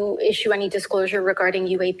to issue any disclosure regarding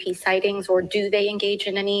UAP sightings, or do they engage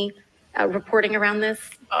in any reporting around this?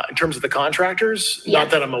 In terms of the contractors, Yes. not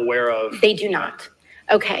that I'm aware of. They do not.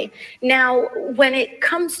 Okay. Now, when it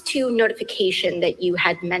comes to notification that you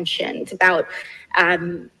had mentioned about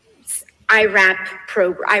IRAD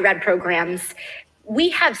programs, we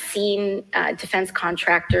have seen defense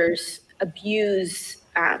contractors abuse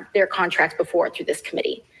their contracts before through this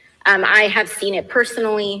committee. I have seen it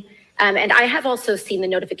personally, and I have also seen the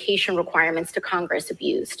notification requirements to Congress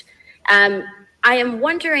abused. I am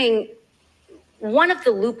wondering, one of the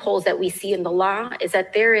loopholes that we see in the law is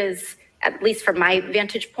that there is, at least from my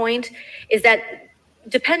vantage point, is that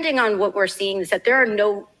depending on what we're seeing, is that there are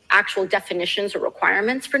no actual definitions or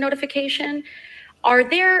requirements for notification.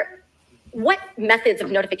 What methods of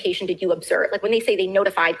notification did you observe? Like when they say they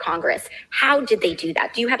notified Congress, how did they do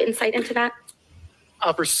that? Do you have insight into that?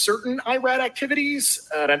 For certain IRAD activities,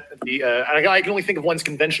 I can only think of ones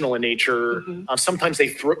conventional in nature. Sometimes they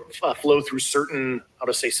flow through certain,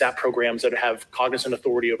 SAP programs that have cognizant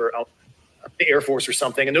authority over the Air Force or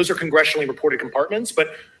something, and those are congressionally reported compartments.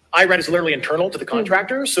 But IRAD is literally internal to the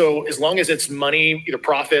contractor, so as long as it's money, either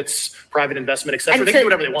profits, private investment, et cetera, they can do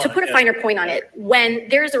whatever they want. To put a finer point on it, when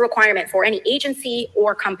there's a requirement for any agency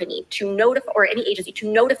or company to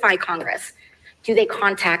notify Congress, do they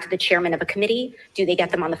contact the chairman of a committee? Do they get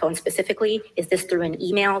them on the phone specifically? Is this through an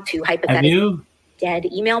email to hypothetically dead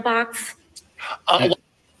email box? Have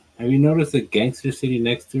you noticed a gangster sitting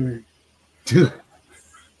next to her? Dude.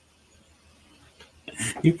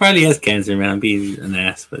 He probably has cancer, man. I'm being an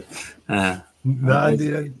ass, but no,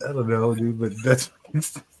 dude, I don't know, dude, but that's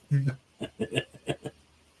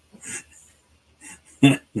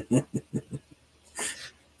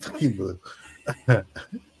fucking blue.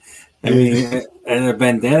 I mean, and a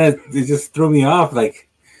bandana, it just threw me off. Like,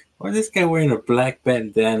 why is this guy wearing a black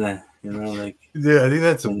bandana? Like, yeah, I think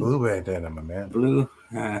that's a blue bandana, my man. Blue?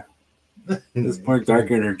 It's more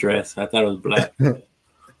darker in her dress. I thought it was black.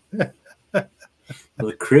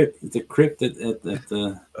 The crypt. It's a crypt at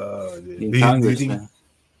the in Congress.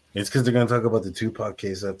 It's because they're going to talk about the Tupac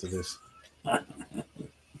case after this.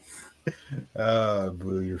 Oh,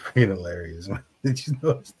 Blue, you're freaking hilarious. Did you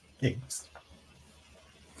know the games?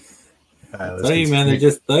 I tell you, man, they're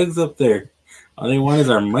just thugs up there. All they want is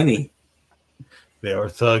our money. They are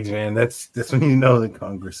thugs, man. That's when you know that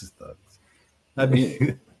Congress is thugs. I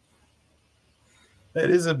mean, that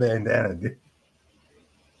is a bandana, dude.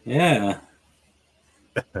 Yeah.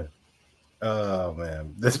 Oh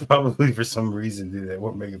man, that's probably for some reason, dude. They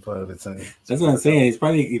weren't making fun of it. That's what I'm saying.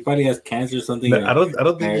 He probably has cancer or something. No, I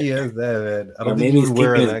don't think he has that, man. I don't think maybe he's he would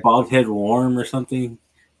keeping wear his that. bald head warm or something.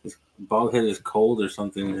 His bald head is cold or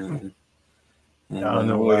something. And I don't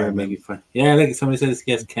know we're why, making man. fun. Yeah, like somebody says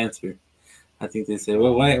he has cancer. I think they say,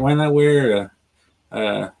 well, why not wear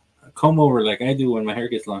a comb over like I do when my hair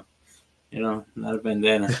gets long? Not a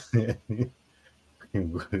bandana.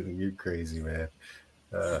 You're crazy, man.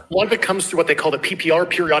 A lot of it comes through what they call the PPR,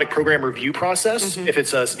 periodic program review process. If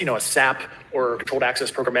it's a SAP or controlled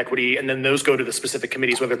access program equity, and then those go to the specific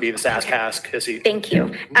committees, whether it be the SAS, CAS, HISI. Thank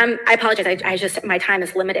you. I apologize. I just, my time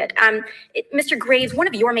is limited. Mr. Graves, one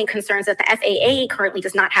of your main concerns is that the FAA currently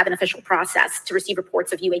does not have an official process to receive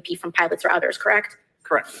reports of UAP from pilots or others, correct?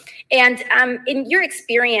 Correct. And in your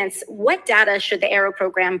experience, what data should the Aero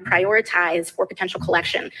program prioritize for potential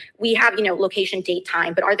collection? We have, location, date,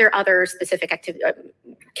 time, but are there other specific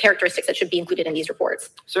characteristics that should be included in these reports?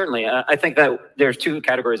 Certainly. I think that there's two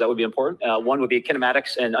categories that would be important. One would be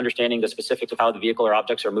kinematics and understanding the specifics of how the vehicle or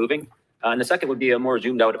objects are moving. And the second would be a more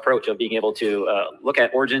zoomed out approach of being able to look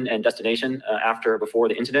at origin and destination before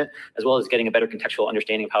the incident, as well as getting a better contextual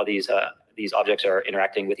understanding of how these objects are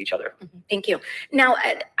interacting with each other. Thank you. Now,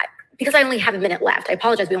 because I only have a minute left, I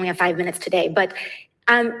apologize, we only have 5 minutes today, but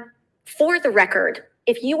for the record,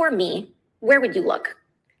 if you were me, where would you look?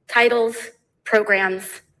 Titles,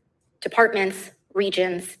 programs, departments,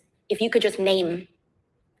 regions, if you could just name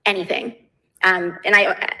anything. And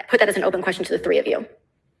I put that as an open question to the three of you.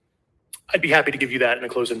 I'd be happy to give you that in a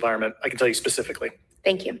closed environment. I can tell you specifically.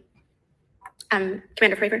 Thank you.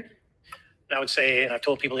 Commander Fravor? I would say, and I've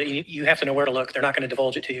told people that you have to know where to look. They're not going to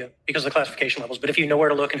divulge it to you because of the classification levels. But if you know where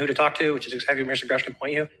to look and who to talk to, which is exactly where Mr. Grush can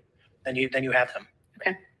point you, then you have them.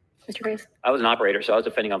 Okay. Mr. Graves? I was an operator, so I was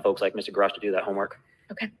depending on folks like Mr. Grosh to do that homework.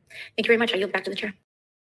 Okay. Thank you very much. I yield back to the chair.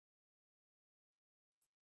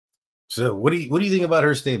 So what do you think about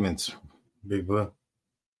her statements, Big Boy?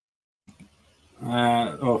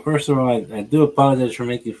 Well, first of all, I do apologize for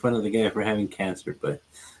making fun of the guy for having cancer, but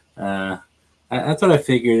that's what I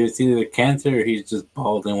figured. It's either cancer or he's just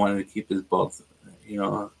bald and wanted to keep his bald,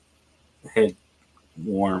 head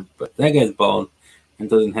warm. But that guy's bald and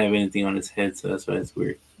doesn't have anything on his head, so that's why it's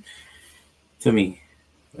weird to me.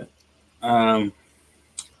 But I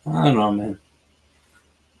don't know, man.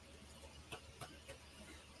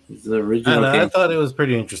 It's the original. I thought it was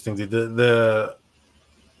pretty interesting.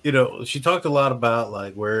 She talked a lot about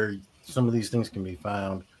like where some of these things can be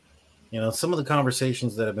found. Some of the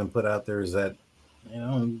conversations that have been put out there is that,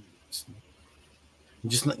 you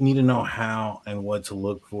just need to know how and what to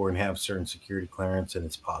look for and have certain security clearance, and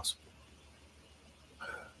it's possible.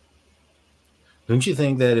 Don't you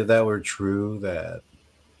think that if that were true, that,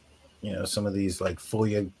 some of these like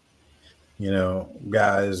FOIA,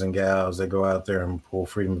 guys and gals that go out there and pull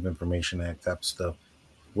Freedom of Information Act type of stuff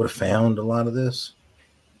would have found a lot of this?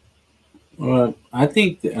 Well, I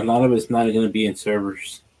think a lot of it's not going to be in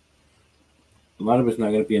servers. A lot of it's not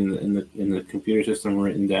going to be in the computer system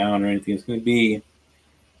written down or anything. It's going to be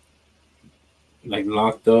like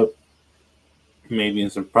locked up, maybe in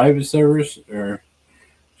some private servers or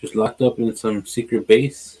just locked up in some secret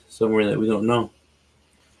base somewhere that we don't know.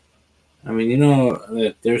 I mean,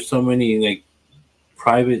 that there's so many like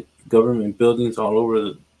private government buildings all over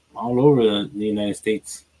the United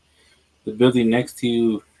States. The building next to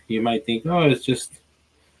you, you might think, oh, it's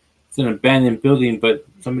an abandoned building, but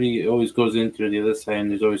somebody always goes in through the other side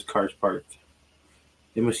and there's always cars parked.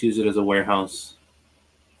 They must use it as a warehouse.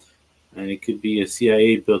 And it could be a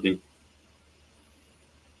CIA building.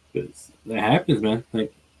 Because that happens, man.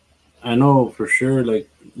 Like, I know for sure, like,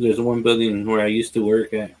 there's one building where I used to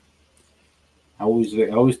work at. I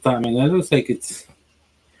always thought, man, that looks like it's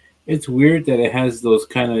weird that it has those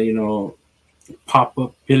kind of,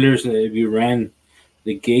 pop-up pillars that if you ran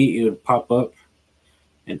the gate, it would pop up.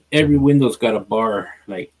 And every window's got a bar,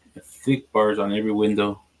 like thick bars on every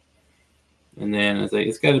window. And then it's like,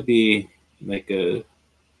 it's got to be like there's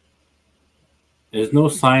no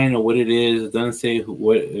sign of what it is. It doesn't say if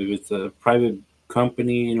it's a private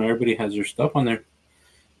company, everybody has their stuff on there.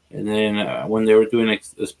 And then when they were doing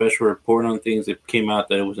a special report on things, it came out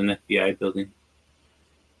that it was an FBI building.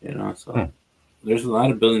 So there's a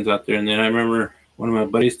lot of buildings out there. And then I remember one of my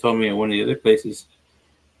buddies told me at one of the other places,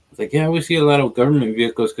 it's like, yeah, we see a lot of government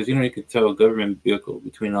vehicles because, you could tell a government vehicle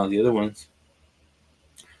between all the other ones.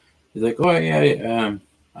 He's like, oh, yeah,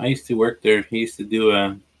 I used to work there. He used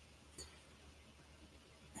to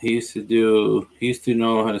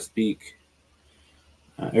know how to speak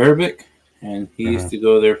Arabic, and he used to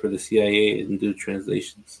go there for the CIA and do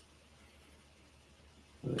translations.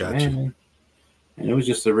 Gotcha. Man. And it was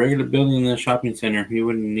just a regular building in the shopping center. You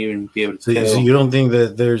wouldn't even be able to tell. So you don't think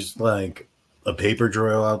that there's like a paper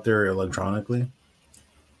trail out there electronically?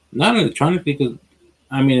 Not electronically, because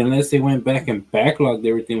unless they went back and backlogged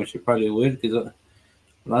everything, which they probably would, because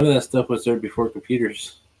A lot of that stuff was there before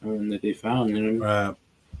computers. I mean, that they found. You know?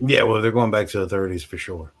 Yeah, well, they're going back to the 30s for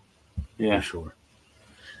sure. Yeah, for sure.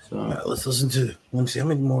 So let's listen to. Let me see how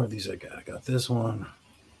many more of these I got. I got this one.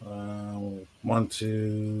 1,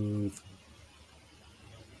 2,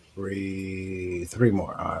 3, 3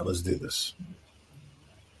 more. All right, let's do this.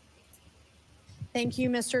 Thank you,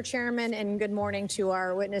 Mr. Chairman, and good morning to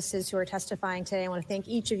our witnesses who are testifying today. I want to thank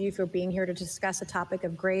each of you for being here to discuss a topic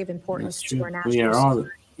of grave importance to our national we are all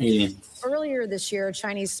security. aliens. Earlier this year, a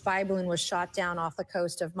Chinese spy balloon was shot down off the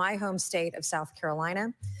coast of my home state of South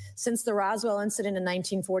Carolina. Since the Roswell incident in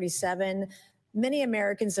 1947, many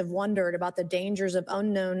Americans have wondered about the dangers of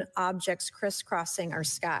unknown objects crisscrossing our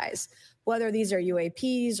skies. Whether these are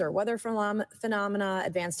UAPs or weather phenomena,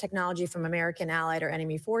 advanced technology from American allied or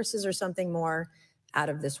enemy forces, or something more out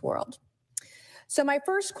of this world. So my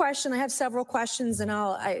first question, I have several questions, and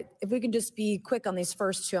if we can just be quick on these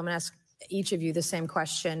first two, I'm going to ask each of you the same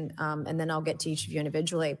question, and then I'll get to each of you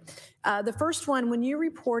individually. The first one, when you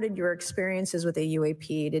reported your experiences with a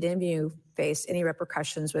UAP, did any of you face any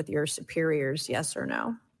repercussions with your superiors, yes or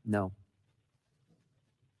no? No.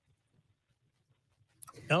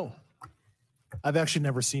 No. I've actually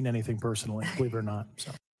never seen anything personally, believe it or not.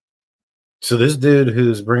 So this dude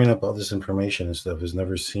who's bringing up all this information and stuff has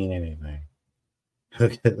never seen anything.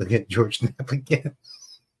 Look at George Knapp again.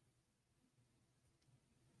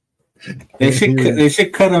 They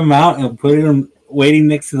should cut him out and put him waiting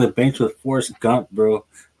next to the bench with Forrest Gump, bro,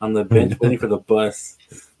 on the bench waiting for the bus.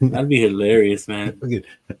 That'd be hilarious, man.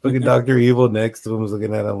 Look at Dr. Evil next to him, was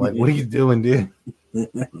looking at him like, "What are you doing, dude?"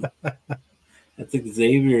 That's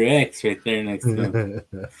Xavier X right there next to him.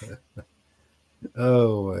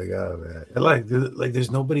 Oh my god, man! Like there's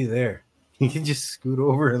nobody there. He can just scoot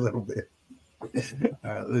over a little bit.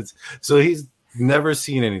 All right, so he's never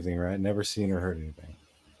seen anything, right? Never seen or heard anything.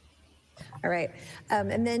 All right.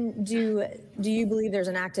 And then do you believe there's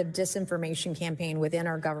an active disinformation campaign within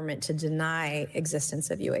our government to deny existence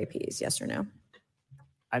of UAPs? Yes or no?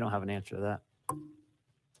 I don't have an answer to that.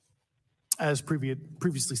 As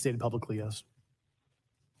previously stated publicly, yes.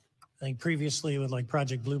 I think previously with like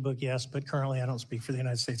Project Blue Book, yes, but currently I don't speak for the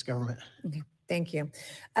United States government. Okay, thank you.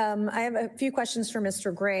 I have a few questions for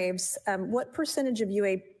Mr. Graves. What percentage of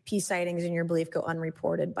UAP sightings in your belief go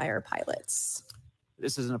unreported by our pilots?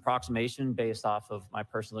 This is an approximation based off of my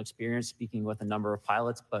personal experience speaking with a number of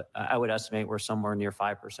pilots, but I would estimate we're somewhere near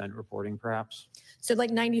 5% reporting perhaps. So like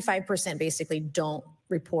 95% basically don't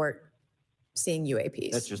report seeing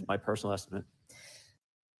UAPs. That's just my personal estimate.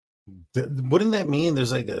 Wouldn't that mean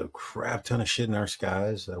there's like a crap ton of shit in our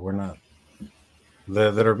skies that we're not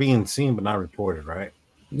that are being seen but not reported, right?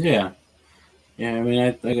 Yeah. I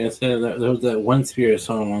mean, like I said, there was that one sphere I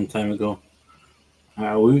saw a long time ago.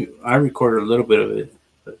 I recorded a little bit of it,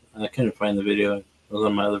 but I couldn't find the video. It was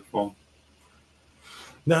on my other phone.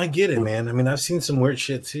 No, I get it, man. I mean, I've seen some weird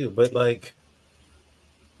shit too, but like,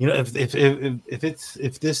 you know, if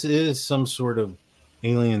this is some sort of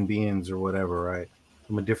alien beings or whatever, right,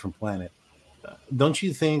 from a different planet, don't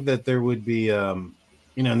you think that there would be, you know,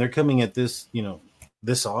 and they're coming at this, you know,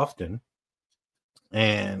 this often,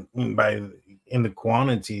 and in the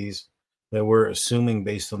quantities that we're assuming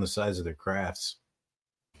based on the size of their crafts.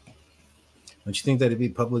 Don't you think that it'd be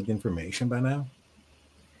public information by now?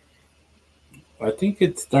 I think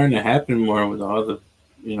it's starting to happen more with all the,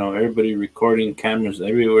 you know, everybody recording, cameras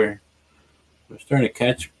everywhere. We're starting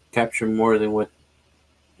to capture more than what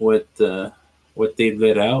they've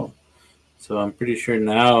let out. So I'm pretty sure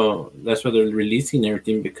now that's why they're releasing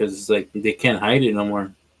everything, because it's like they can't hide it no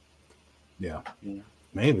more. Yeah.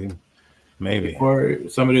 Maybe. Or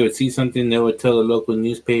somebody would see something, they would tell a local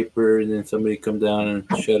newspaper, and then somebody come down and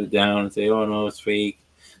shut it down and say, "Oh no, it's fake.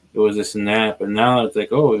 It was this and that." But now it's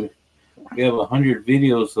like, oh, we have 100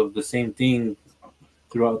 videos of the same thing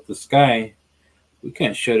throughout the sky. We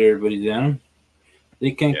can't shut everybody down.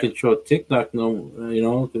 They can't control TikTok, no, you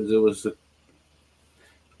know, because it was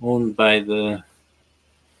owned by the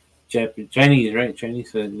Chinese, right?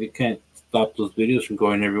 Chinese said they can't stop those videos from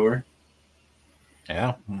going everywhere.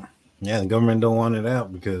 Yeah, the government don't want it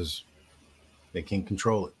out because they can't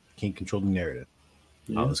control it. Can't control the narrative.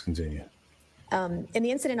 Yeah. Let's continue. In the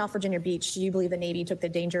incident off Virginia Beach, do you believe the Navy took the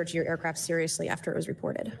danger to your aircraft seriously after it was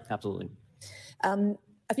reported? Absolutely.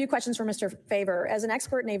 A few questions for Mr. Favor. As an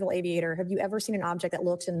expert naval aviator, have you ever seen an object that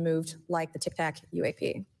looked and moved like the Tic Tac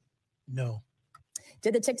UAP? No.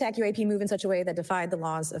 Did the Tic Tac UAP move in such a way that defied the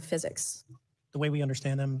laws of physics? The way we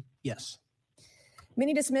understand them, yes.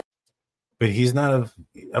 Many dismiss. But he's not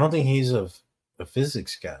I don't think he's a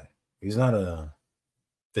physics guy. He's not a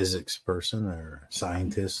physics person or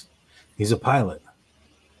scientist. He's a pilot.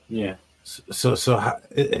 Yeah.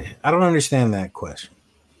 I don't understand that question.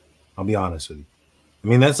 I'll be honest with you. I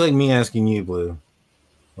mean, that's like me asking you, Blue,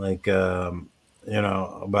 like, about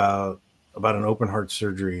an open heart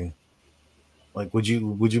surgery. Like, would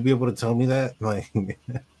you be able to tell me that? Like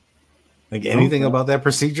anything about that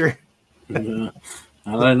procedure?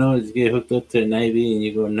 All I know is you get hooked up to an IV and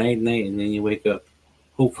you go night night, and then you wake up.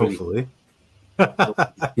 Hopefully. Like,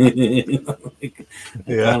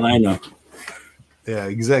 Yeah. all I know. Yeah,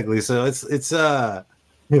 exactly. So it's we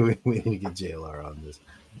need to get JLR on this.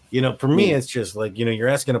 For me, it's just like, you're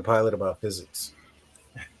asking a pilot about physics.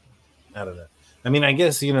 I don't know. I mean, I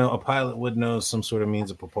guess, a pilot would know some sort of means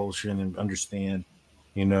of propulsion and understand,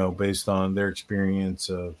 based on their experience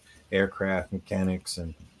of aircraft mechanics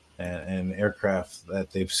and aircraft that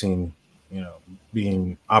they've seen,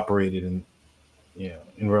 being operated in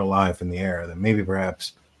real life in the air, that maybe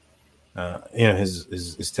perhaps,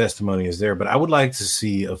 his testimony is there. But I would like to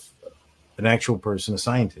see an actual person, a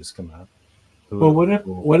scientist, come out. Well,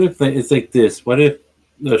 what if it's like this? What if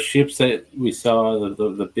the ships that we saw,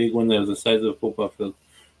 the big one that was the size of a football field,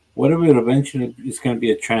 what if it eventually is going to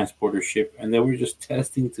be a transporter ship, and they were just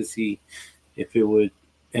testing to see if it would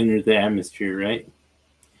enter the atmosphere, right?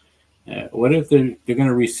 What if they're going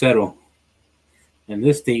to resettle? And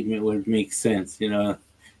this statement would make sense.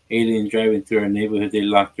 Alien driving through our neighborhood, they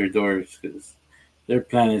lock their doors because their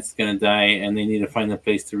planet's going to die, and they need to find a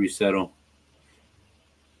place to resettle.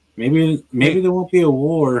 Maybe there won't be a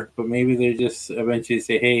war, but maybe they just eventually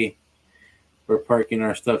say, "Hey, we're parking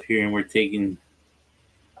our stuff here, and we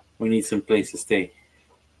need some place to stay."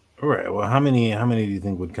 All right. Well, how many do you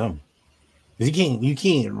think would come? Because you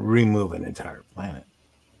can't remove an entire planet.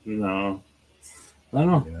 No, I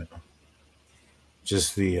don't know.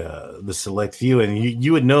 Just the select few, and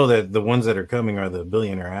you would know that the ones that are coming are the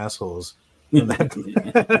billionaire assholes. It's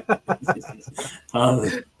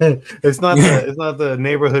not the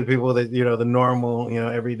neighborhood people that the normal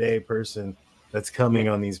everyday person that's coming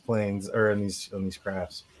on these planes or on these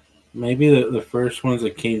crafts. Maybe the first ones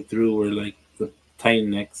that came through were like the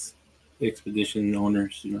Titan X expedition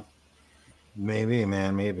owners, Maybe,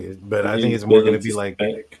 man, maybe. But I think it's more going to be like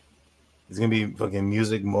it's going to be fucking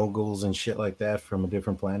music moguls and shit like that from a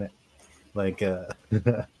different planet, like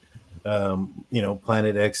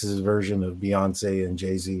Planet X's version of Beyonce and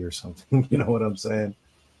Jay-Z or something. You know what I'm saying?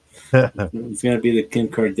 It's gonna be the Kim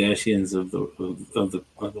Kardashians of the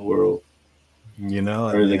world,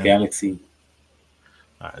 or the galaxy.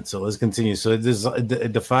 All right, so let's continue. So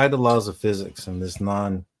it defied the laws of physics, and this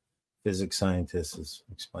non-physics scientist is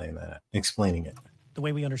explaining it. The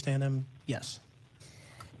way we understand them, yes.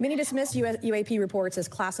 Many dismiss UAP reports as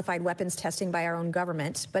classified weapons testing by our own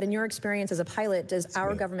government, but in your experience as a pilot, does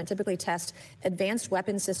our government typically test advanced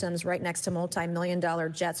weapon systems right next to multi-million-dollar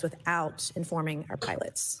jets without informing our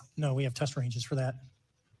pilots? No, we have test ranges for that.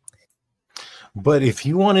 But if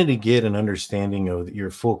you wanted to get an understanding of your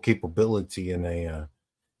full capability in a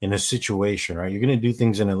situation, right, you're going to do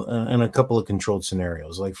things in a couple of controlled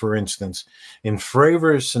scenarios. Like, for instance, in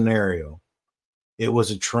Fravor's scenario, it was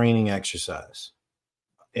a training exercise.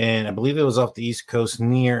 And I believe it was off the East Coast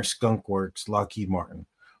near Skunk Works, Lockheed Martin,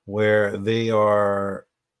 where they are.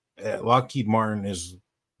 Lockheed Martin is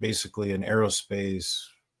basically an aerospace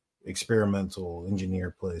experimental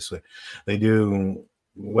engineer place. They do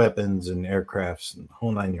weapons and aircrafts and the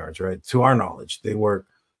whole nine yards, right? To our knowledge, they work.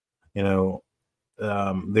 They're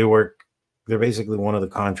basically one of the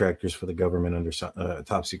contractors for the government under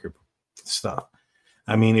top secret stuff.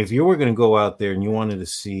 I mean, if you were going to go out there and you wanted to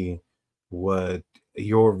see what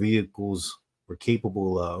your vehicles were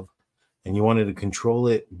capable of, and you wanted to control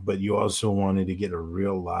it, but you also wanted to get a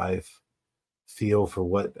real life feel for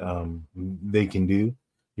what they can do,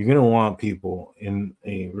 you're going to want people in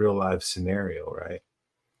a real life scenario, right?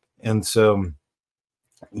 And so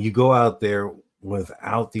you go out there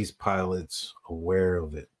without these pilots aware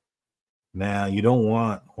of it. Now, you don't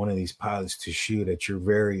want one of these pilots to shoot at your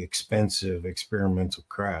very expensive experimental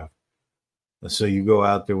craft. So you go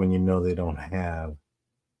out there when you know they don't have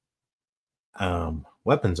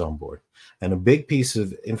weapons on board. And a big piece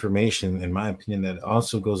of information, in my opinion, that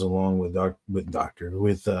also goes along with Pilot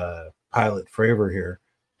Fravor here,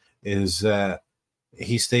 is that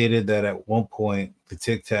he stated that at one point the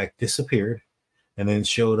Tic Tac disappeared and then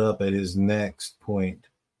showed up at his next point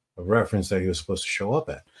of reference that he was supposed to show up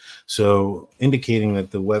at. So indicating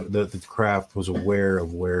that the craft was aware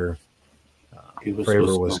of where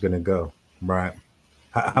Fravor was going to go. Right.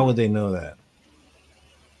 How would they know that?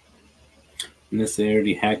 Unless they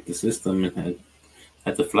already hacked the system and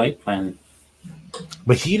had the flight plan.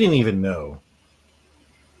 But he didn't even know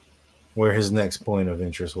where his next point of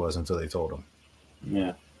interest was until they told him.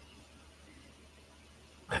 Yeah.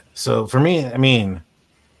 So for me, I mean,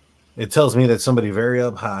 it tells me that somebody very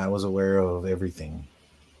up high was aware of everything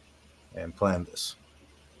and planned this.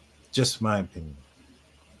 Just my opinion.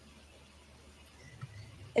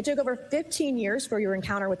 It took over 15 years for your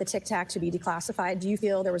encounter with the Tic Tac to be declassified. Do you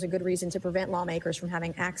feel there was a good reason to prevent lawmakers from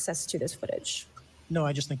having access to this footage? No,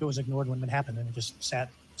 I just think it was ignored when it happened, and it just sat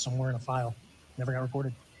somewhere in a file. Never got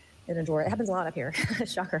reported. It happens a lot up here.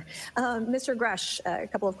 Shocker. Mr. Grush, a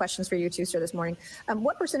couple of questions for you too, sir, this morning.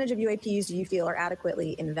 What percentage of UAPs do you feel are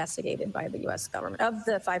adequately investigated by the U.S. government, of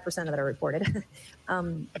the 5% that are reported? I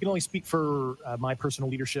can only speak for my personal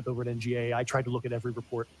leadership over at NGA. I tried to look at every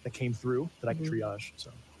report that came through that I could triage.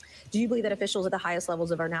 So, do you believe that officials at the highest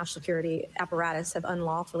levels of our national security apparatus have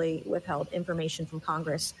unlawfully withheld information from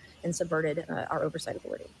Congress and subverted our oversight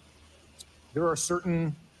authority? there are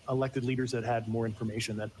certain elected leaders that had more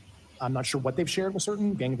information that I'm not sure what they've shared with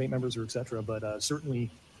certain Gang of Eight members or et cetera, but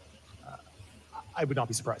certainly I would not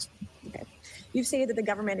be surprised. Okay. You've stated that the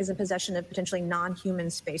government is in possession of potentially non-human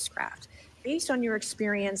spacecraft. Based on your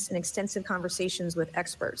experience and extensive conversations with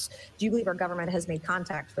experts, do you believe our government has made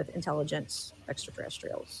contact with intelligent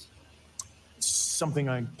extraterrestrials? Something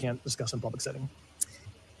I can't discuss in public setting.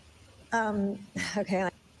 Okay.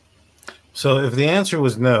 So if the answer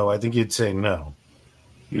was no, I think you'd say no.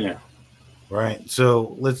 Yeah. Right.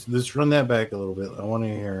 So let's run that back a little bit. I want to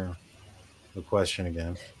hear the question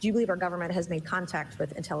again. Do you believe our government has made contact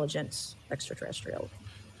with intelligent extraterrestrials?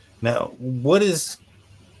 Now, what is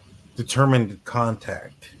determined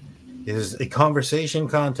contact? Is a conversation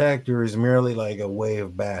contact, or is merely like a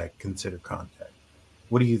wave back considered contact?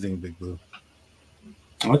 What do you think, Big Blue?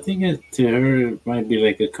 I think it to her it might be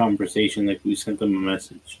like a conversation, like we sent them a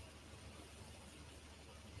message.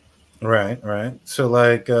 Right. So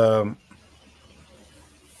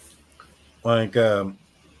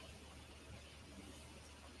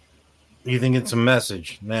you think it's a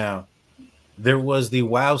message. Now, there was the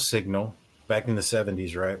WOW signal back in the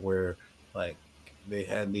 70s, right? Where like they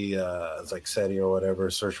had the it's like SETI or whatever,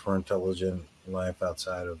 search for intelligent life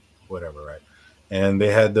outside of whatever, right? And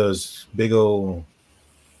they had those big old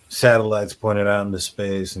satellites pointed out into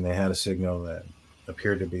space, and they had a signal that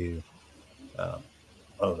appeared to be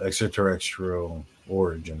of extraterrestrial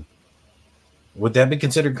origin. Would that be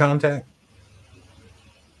considered contact?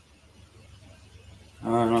 I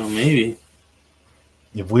don't know, maybe.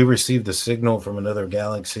 If we received a signal from another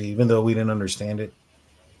galaxy, even though we didn't understand it,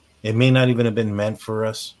 it may not even have been meant for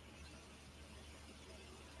us.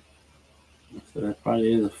 So that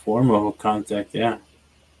probably is a form of contact, yeah.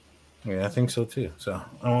 Yeah, I think so too. So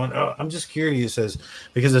I'm just curious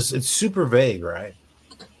because it's super vague, right?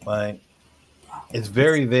 Like it's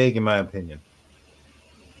very vague in my opinion.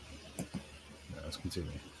 Let's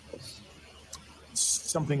continue.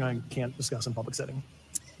 Something I can't discuss in public setting.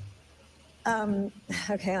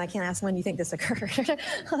 Okay, I can't ask when you think this occurred.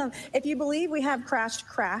 If you believe we have crashed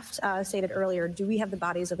craft, stated earlier, do we have the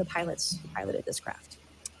bodies of the pilots who piloted this craft?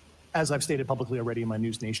 As I've stated publicly already in my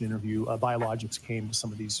News Nation interview, biologics came to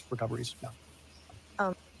some of these recoveries.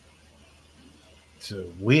 Yeah. So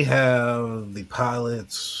we have the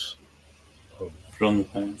pilots From the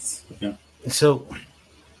past, yeah. So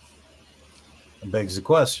it begs the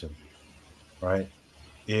question, right?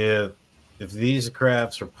 If these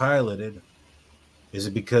crafts are piloted, is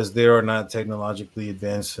it because they are not technologically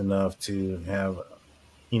advanced enough to have,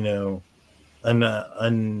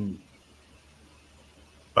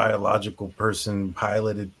 biological person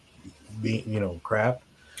piloted, craft?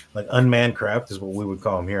 Like unmanned craft is what we would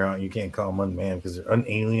call them here. You can't call them unmanned because they're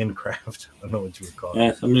unalien craft. I don't know what you would call them.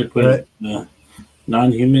 Yeah, somebody put it.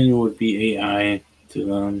 Non-human would be AI to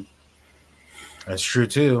them. That's true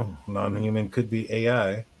too. Non-human could be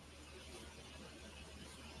AI.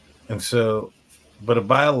 And so, but a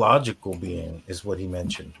biological being is what he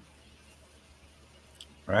mentioned.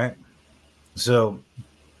 Right? So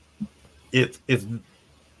if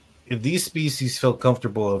these species felt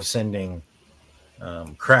comfortable of sending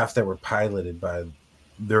craft that were piloted by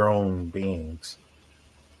their own beings,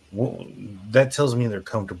 well, that tells me they're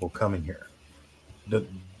comfortable coming here.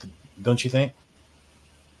 Don't you think?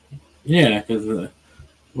 Yeah, because,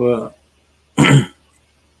 I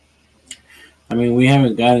mean, we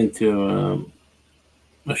haven't got into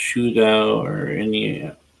a shootout or any,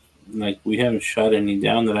 we haven't shot any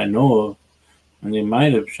down that I know of, and they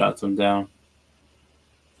might have shot some down.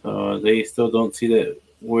 So they still don't see that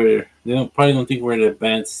probably don't think we're an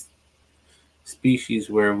advanced species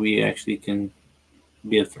where we actually can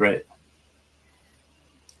be a threat.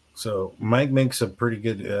 So Mike makes a pretty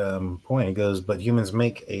good point. He goes, but humans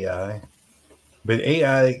make AI. But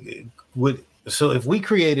AI would... So if we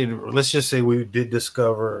created... Let's just say we did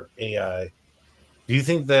discover AI. Do you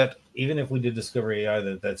think that even if we did discover AI,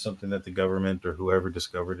 that's something that the government or whoever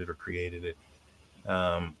discovered it or created it,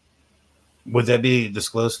 would that be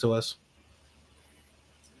disclosed to us?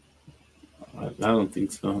 I don't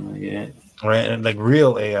think so. Not yet. Right, and like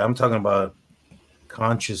real AI, I'm talking about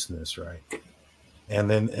consciousness, right? And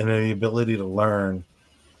then the ability to learn,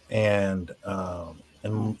 and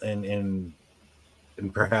and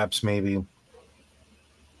perhaps maybe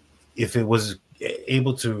if it was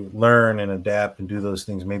able to learn and adapt and do those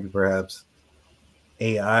things, maybe perhaps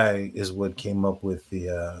AI is what came up with the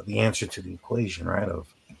answer to the equation, right?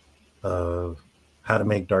 Of how to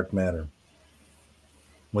make dark matter,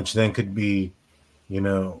 which then could be, you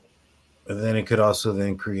know, then it could also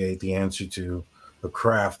then create the answer to a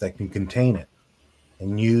craft that can contain it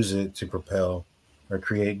and use it to propel or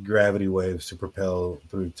create gravity waves to propel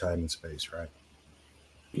through time and space, right?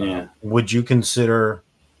 Yeah. Would you consider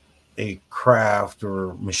a craft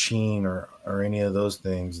or machine or any of those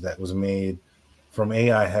things that was made from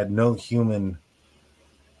AI had no human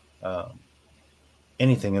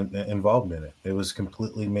anything involved in it? It was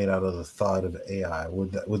completely made out of the thought of AI.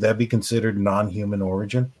 Would that be considered non-human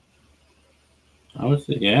origin? I would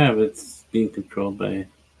say, yeah, but it's being controlled by.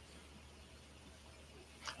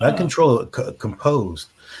 Not control, composed.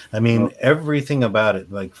 I mean, everything about it,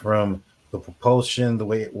 like from the propulsion, the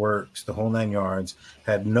way it works, the whole 9 yards,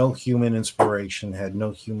 had no human inspiration, had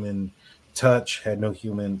no human touch, had no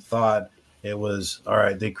human thought. It was all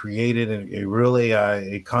right. They created a real AI,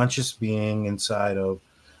 a conscious being inside of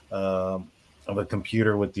a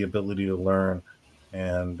computer with the ability to learn,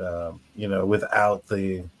 and without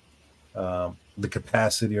the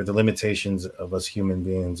capacity or the limitations of us human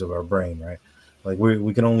beings of our brain, right? Like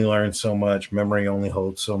we can only learn so much. Memory only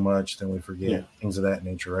holds so much. Then we forget things of that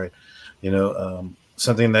nature, right?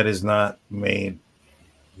 Something that is not made,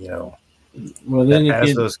 Well, that then has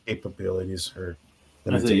again, those capabilities or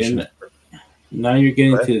I say, limitations. now you're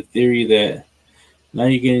getting Go to the theory that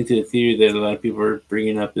a lot of people are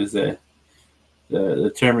bringing up is that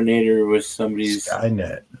the Terminator was somebody's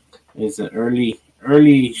Skynet. Is an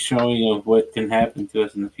early showing of what can happen to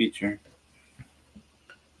us in the future.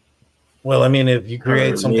 Well, I mean, if you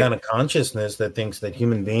create Or some maybe- kind of consciousness that thinks that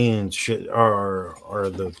human beings are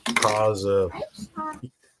the cause of,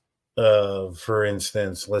 for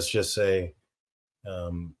instance, let's just say,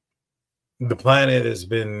 the planet has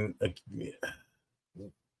been.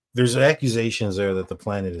 There's accusations there that the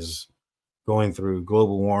planet is going through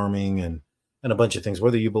global warming and a bunch of things,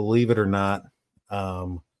 whether you believe it or not.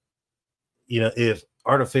 If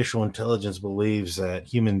artificial intelligence believes that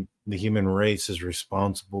the human race is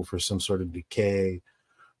responsible for some sort of decay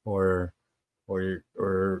or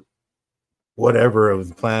whatever of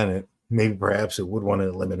the planet, maybe perhaps it would want to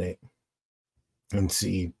eliminate and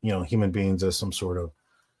see, human beings as some sort of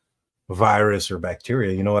virus or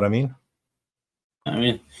bacteria. You know what I mean? I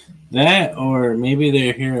mean, that, or maybe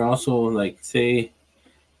they're here also, like, say,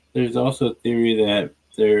 there's also a theory that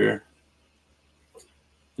they're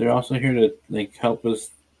also here to, like, help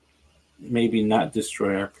us maybe not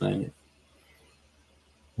destroy our planet.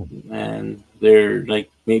 And they're,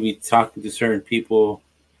 like, maybe talking to certain people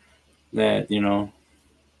that,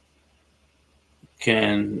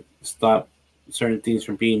 can stop certain things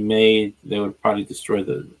from being made that would probably destroy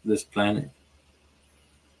this planet.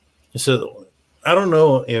 So I don't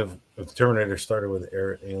know if Terminator started with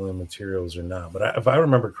alien materials or not, but if I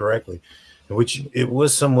remember correctly, which it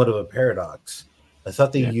was somewhat of a paradox, I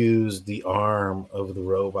thought they used the arm of the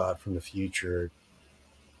robot from the future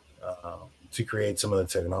to create some of the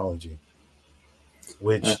technology,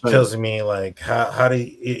 which tells me, like, how do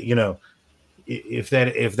you, if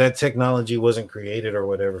that technology wasn't created or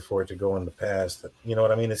whatever for it to go in the past, you know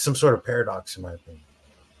what I mean? It's some sort of paradox in my opinion.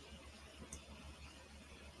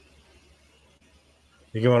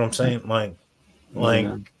 You get what I'm saying?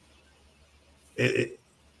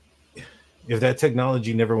 If that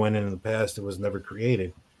technology never went into the past, it was never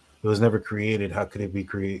created. It was never created. How could it be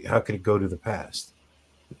created? How could it go to the past?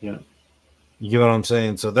 Yeah. You get what I'm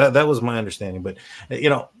saying? So that was my understanding. But,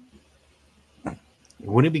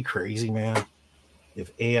 wouldn't it be crazy, man,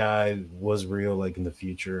 if AI was real, like in the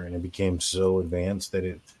future, and it became so advanced that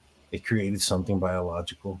it created something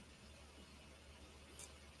biological?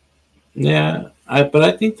 Yeah, but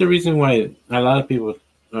I think the reason why a lot of people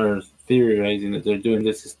are theorizing that they're doing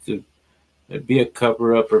this is to be a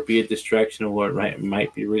cover up or be a distraction of what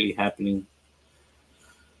might be really happening.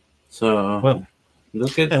 So, well,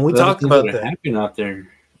 look at and we talked about that happening out there.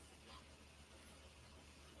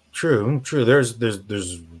 True. There's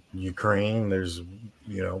Ukraine. There's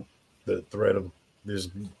the threat of there's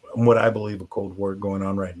what I believe a Cold War going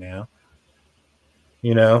on right now.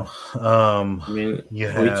 You know, I mean, you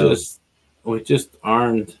we have just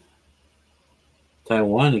armed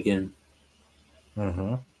Taiwan again.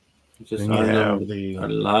 mm-hmm. We just Then you armed them have with a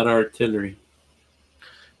lot of artillery.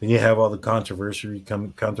 then you have all the controversy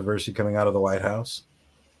coming out of the White House.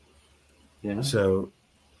 Yeah. So,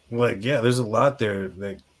 like, yeah, there's a lot there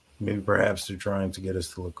that maybe perhaps they're trying to get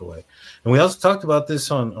us to look away. And we also talked about this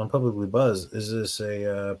on Publicly Buzz. Is this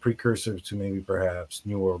a precursor to maybe perhaps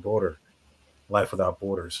New World Order, life without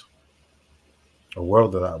borders, or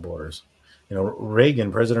world without borders? You know,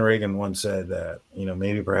 President Reagan once said that, you know,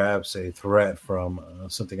 maybe perhaps a threat from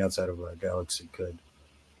something outside of our galaxy could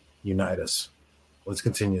unite us. Let's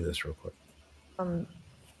continue this real quick.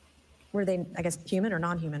 Were they, I guess, human or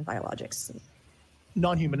non-human biologics?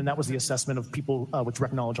 Non-human, and that was the assessment of people with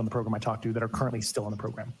direct knowledge on the program I talked to that are currently still on the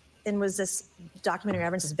program. And was this documentary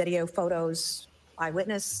evidence, this video, photos,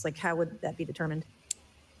 eyewitness? Like, how would that be determined?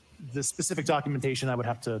 The specific documentation I would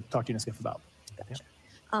have to talk to you in a skiff about. Gotcha.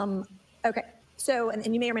 Okay. So,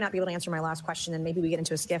 and you may or may not be able to answer my last question, and maybe we get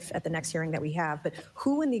into a skiff at the next hearing that we have, but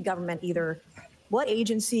who in the government, either what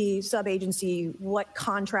agency, sub-agency, what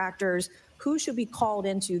contractors, who should be called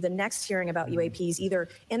into the next hearing about UAPs, either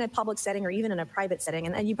in a public setting or even in a private setting?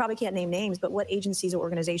 And you probably can't name names, but what agencies or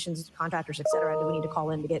organizations, contractors, et cetera, do we need to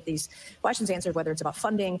call in to get these questions answered, whether it's about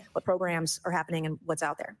funding, what programs are happening, and what's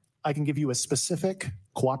out there? I can give you a specific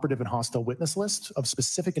cooperative and hostile witness list of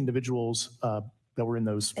specific individuals that were in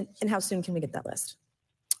those. And how soon can we get that list?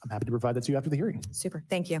 I'm happy to provide that to you after the hearing. Super.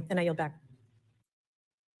 Thank you. And I yield back.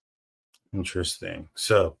 Interesting.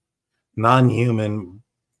 So, non-human.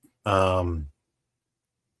 All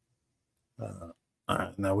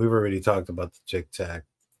right. Now we've already talked about the Tic Tac.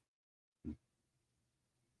 Let's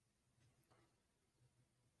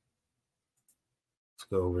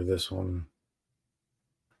go over this one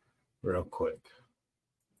real quick.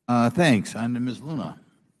 Thanks. On to Ms. Luna.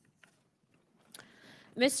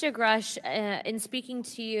 Mr. Grush, in speaking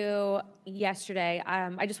to you yesterday,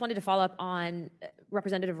 I just wanted to follow up on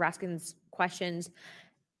Representative Raskin's questions.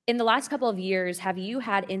 In the last couple of years, have you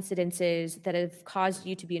had incidences that have caused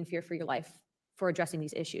you to be in fear for your life for addressing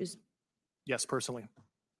these issues? Yes, personally.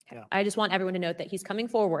 Yeah. I just want everyone to note that he's coming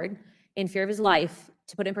forward in fear of his life.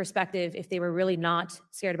 To put in perspective, if they were really not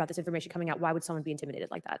scared about this information coming out, why would someone be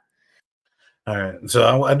intimidated like that? All right.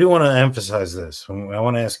 So I do want to emphasize this. I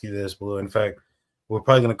want to ask you this, Blue. In fact, we're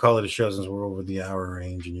probably going to call it a show since we're over the hour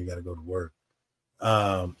range and you got to go to work.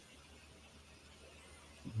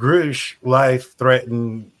 Grush, life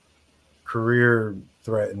threatened, career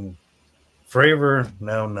threatened. Fravor,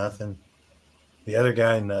 no, nothing. The other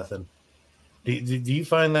guy, nothing. Do you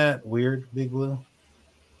find that weird, Big Blue?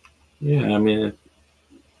 Yeah, I mean,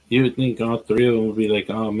 you would think all three of them would be like,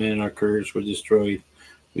 oh man, our careers were destroyed.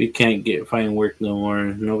 We can't find work no more.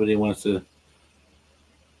 Nobody wants to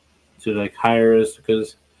like hire us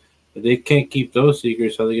because if they can't keep those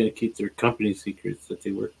secrets, how are they going to keep their company secrets that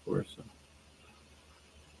they work for? So.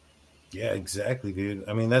 Yeah, exactly, dude.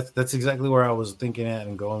 I mean, that's exactly where I was thinking at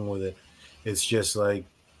and going with it. It's just like,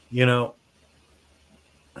 you know,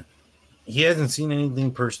 he hasn't seen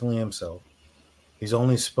anything personally himself. He's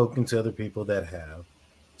only spoken to other people that have.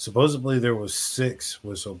 Supposedly there was 6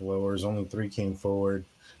 whistleblowers, only 3 came forward.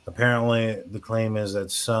 Apparently the claim is that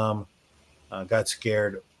some got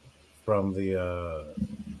scared from the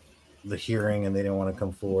hearing and they didn't want to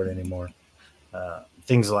come forward anymore.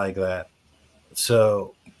 Things like that.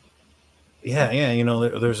 So yeah, you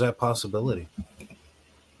know, there's that possibility.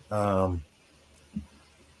 I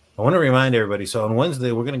want to remind everybody. So on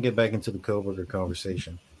Wednesday, we're going to get back into the Coburger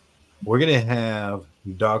conversation. We're going to have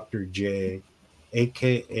Dr. J,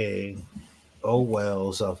 aka O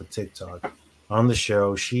Wells off of TikTok, on the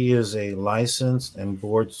show. She is a licensed and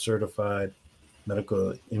board certified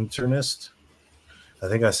medical internist. I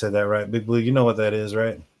think I said that right. Big Blue, you know what that is,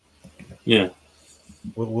 right? Yeah.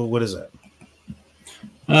 What is that?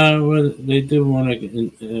 Well, they do want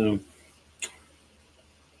to.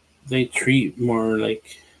 They treat more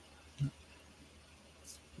like,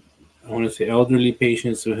 I want to say, elderly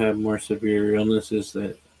patients who have more severe illnesses,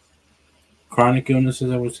 that chronic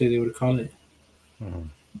illnesses, I would say they would call it.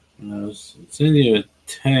 Mm-hmm. I was sending you a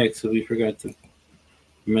text, so we forgot to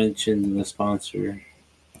mention the sponsor.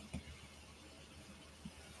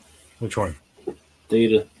 Which one?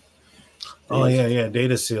 Data. Oh yeah,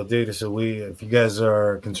 Data Seal. If you guys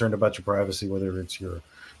are concerned about your privacy, whether it's your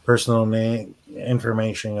personal name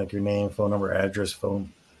information like your name, phone number, address,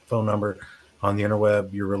 phone number on the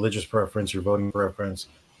interweb, your religious preference, your voting preference,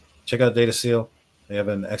 check out Data Seal. They have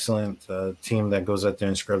an excellent team that goes out there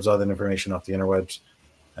and scrubs all that information off the interwebs.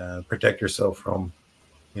 Protect yourself from,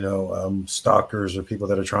 stalkers or people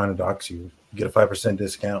that are trying to dox you. You get a 5%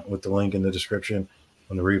 discount with the link in the description.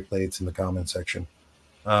 On the replay, it's in the comment section.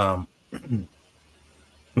 And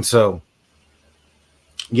so,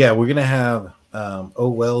 yeah, we're gonna have O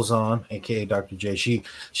Wells on, aka Dr. J.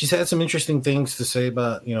 She's had some interesting things to say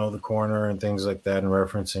about the coroner and things like that, and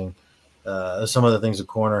referencing some of the things the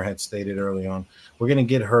coroner had stated early on. We're gonna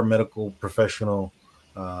get her medical professional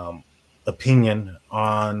opinion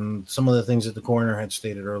on some of the things that the coroner had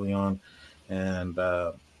stated early on, and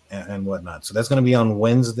whatnot. So that's gonna be on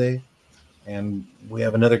Wednesday. And we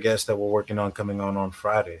have another guest that we're working on coming on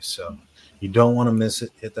Friday. So you don't want to miss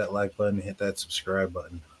it. Hit that like button, hit that subscribe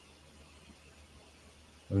button.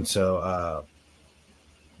 And so,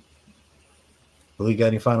 Blue, you got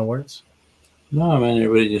any final words? No, man,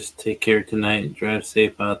 everybody just take care tonight. Drive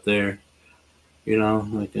safe out there.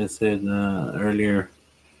 Like I said earlier,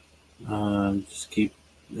 just keep,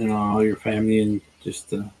 all your family and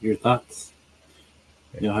just your thoughts.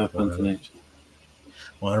 You'll have fun tonight.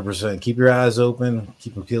 100%. Keep your eyes open.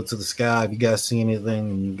 Keep them peeled to the sky. If you guys see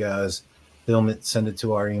anything and you guys film it, send it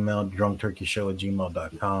to our email,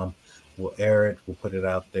 drunkturkeyshow@gmail.com. We'll air it. We'll put it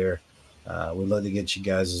out there. We'd love to get you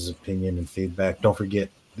guys' opinion and feedback. Don't forget,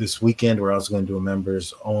 this weekend, we're also going to do a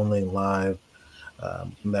members only live.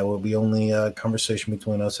 That will be only a conversation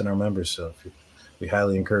between us and our members. So we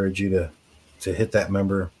highly encourage you to hit that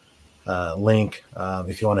member link.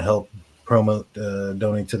 If you want to help promote,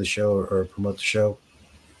 donate to the show or promote the show,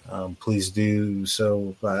 please do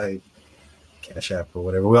so by Cash App or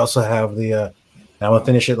whatever. We also have I'm gonna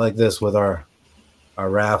finish it like this with our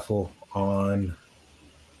raffle on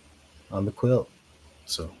the quilt.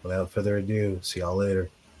 So without further ado, see y'all later.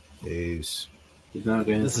 Peace.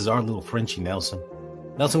 This is our little Frenchie Nelson.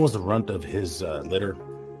 Nelson was the runt of his litter,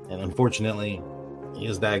 and unfortunately, he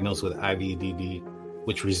was diagnosed with IVDD,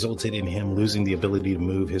 which resulted in him losing the ability to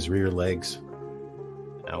move his rear legs.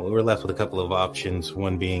 Now, we were left with a couple of options,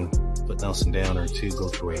 one being put Nelson down, or two, go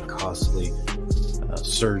through a costly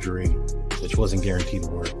surgery, which wasn't guaranteed to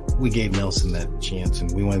work. We gave Nelson that chance,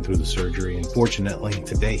 and we went through the surgery, and fortunately,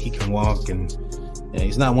 today he can walk, and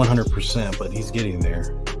he's not 100%, but he's getting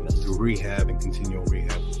there. Through rehab and continual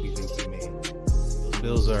rehab, we think he may. Those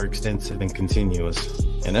bills are extensive and continuous.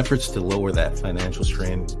 In efforts to lower that financial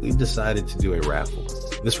strain, we've decided to do a raffle.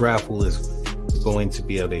 This raffle is going to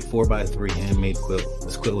be of a 4x3 handmade quilt.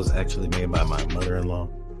 This quilt was actually made by my mother-in-law,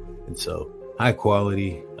 and so high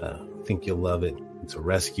quality. I think you'll love it. It's a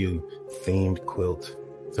rescue themed quilt.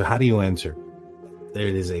 So how do you enter? There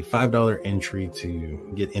is a $5 entry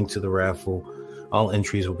to get into the raffle. All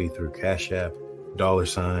entries will be through Cash App,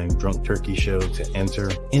 $ Drunk Turkey Show to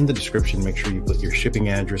enter. In the description, make sure you put your shipping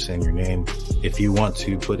address and your name. If you want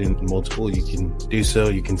to put in multiple, you can do so.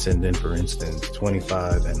 You can send in, for instance,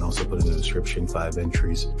 25 and also put in the description 5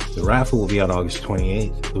 entries. The raffle will be on August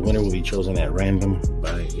 28th. The winner will be chosen at random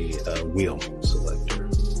by a wheel selector.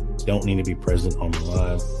 Don't need to be present on the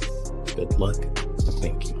live. Good luck and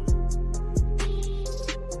thank you.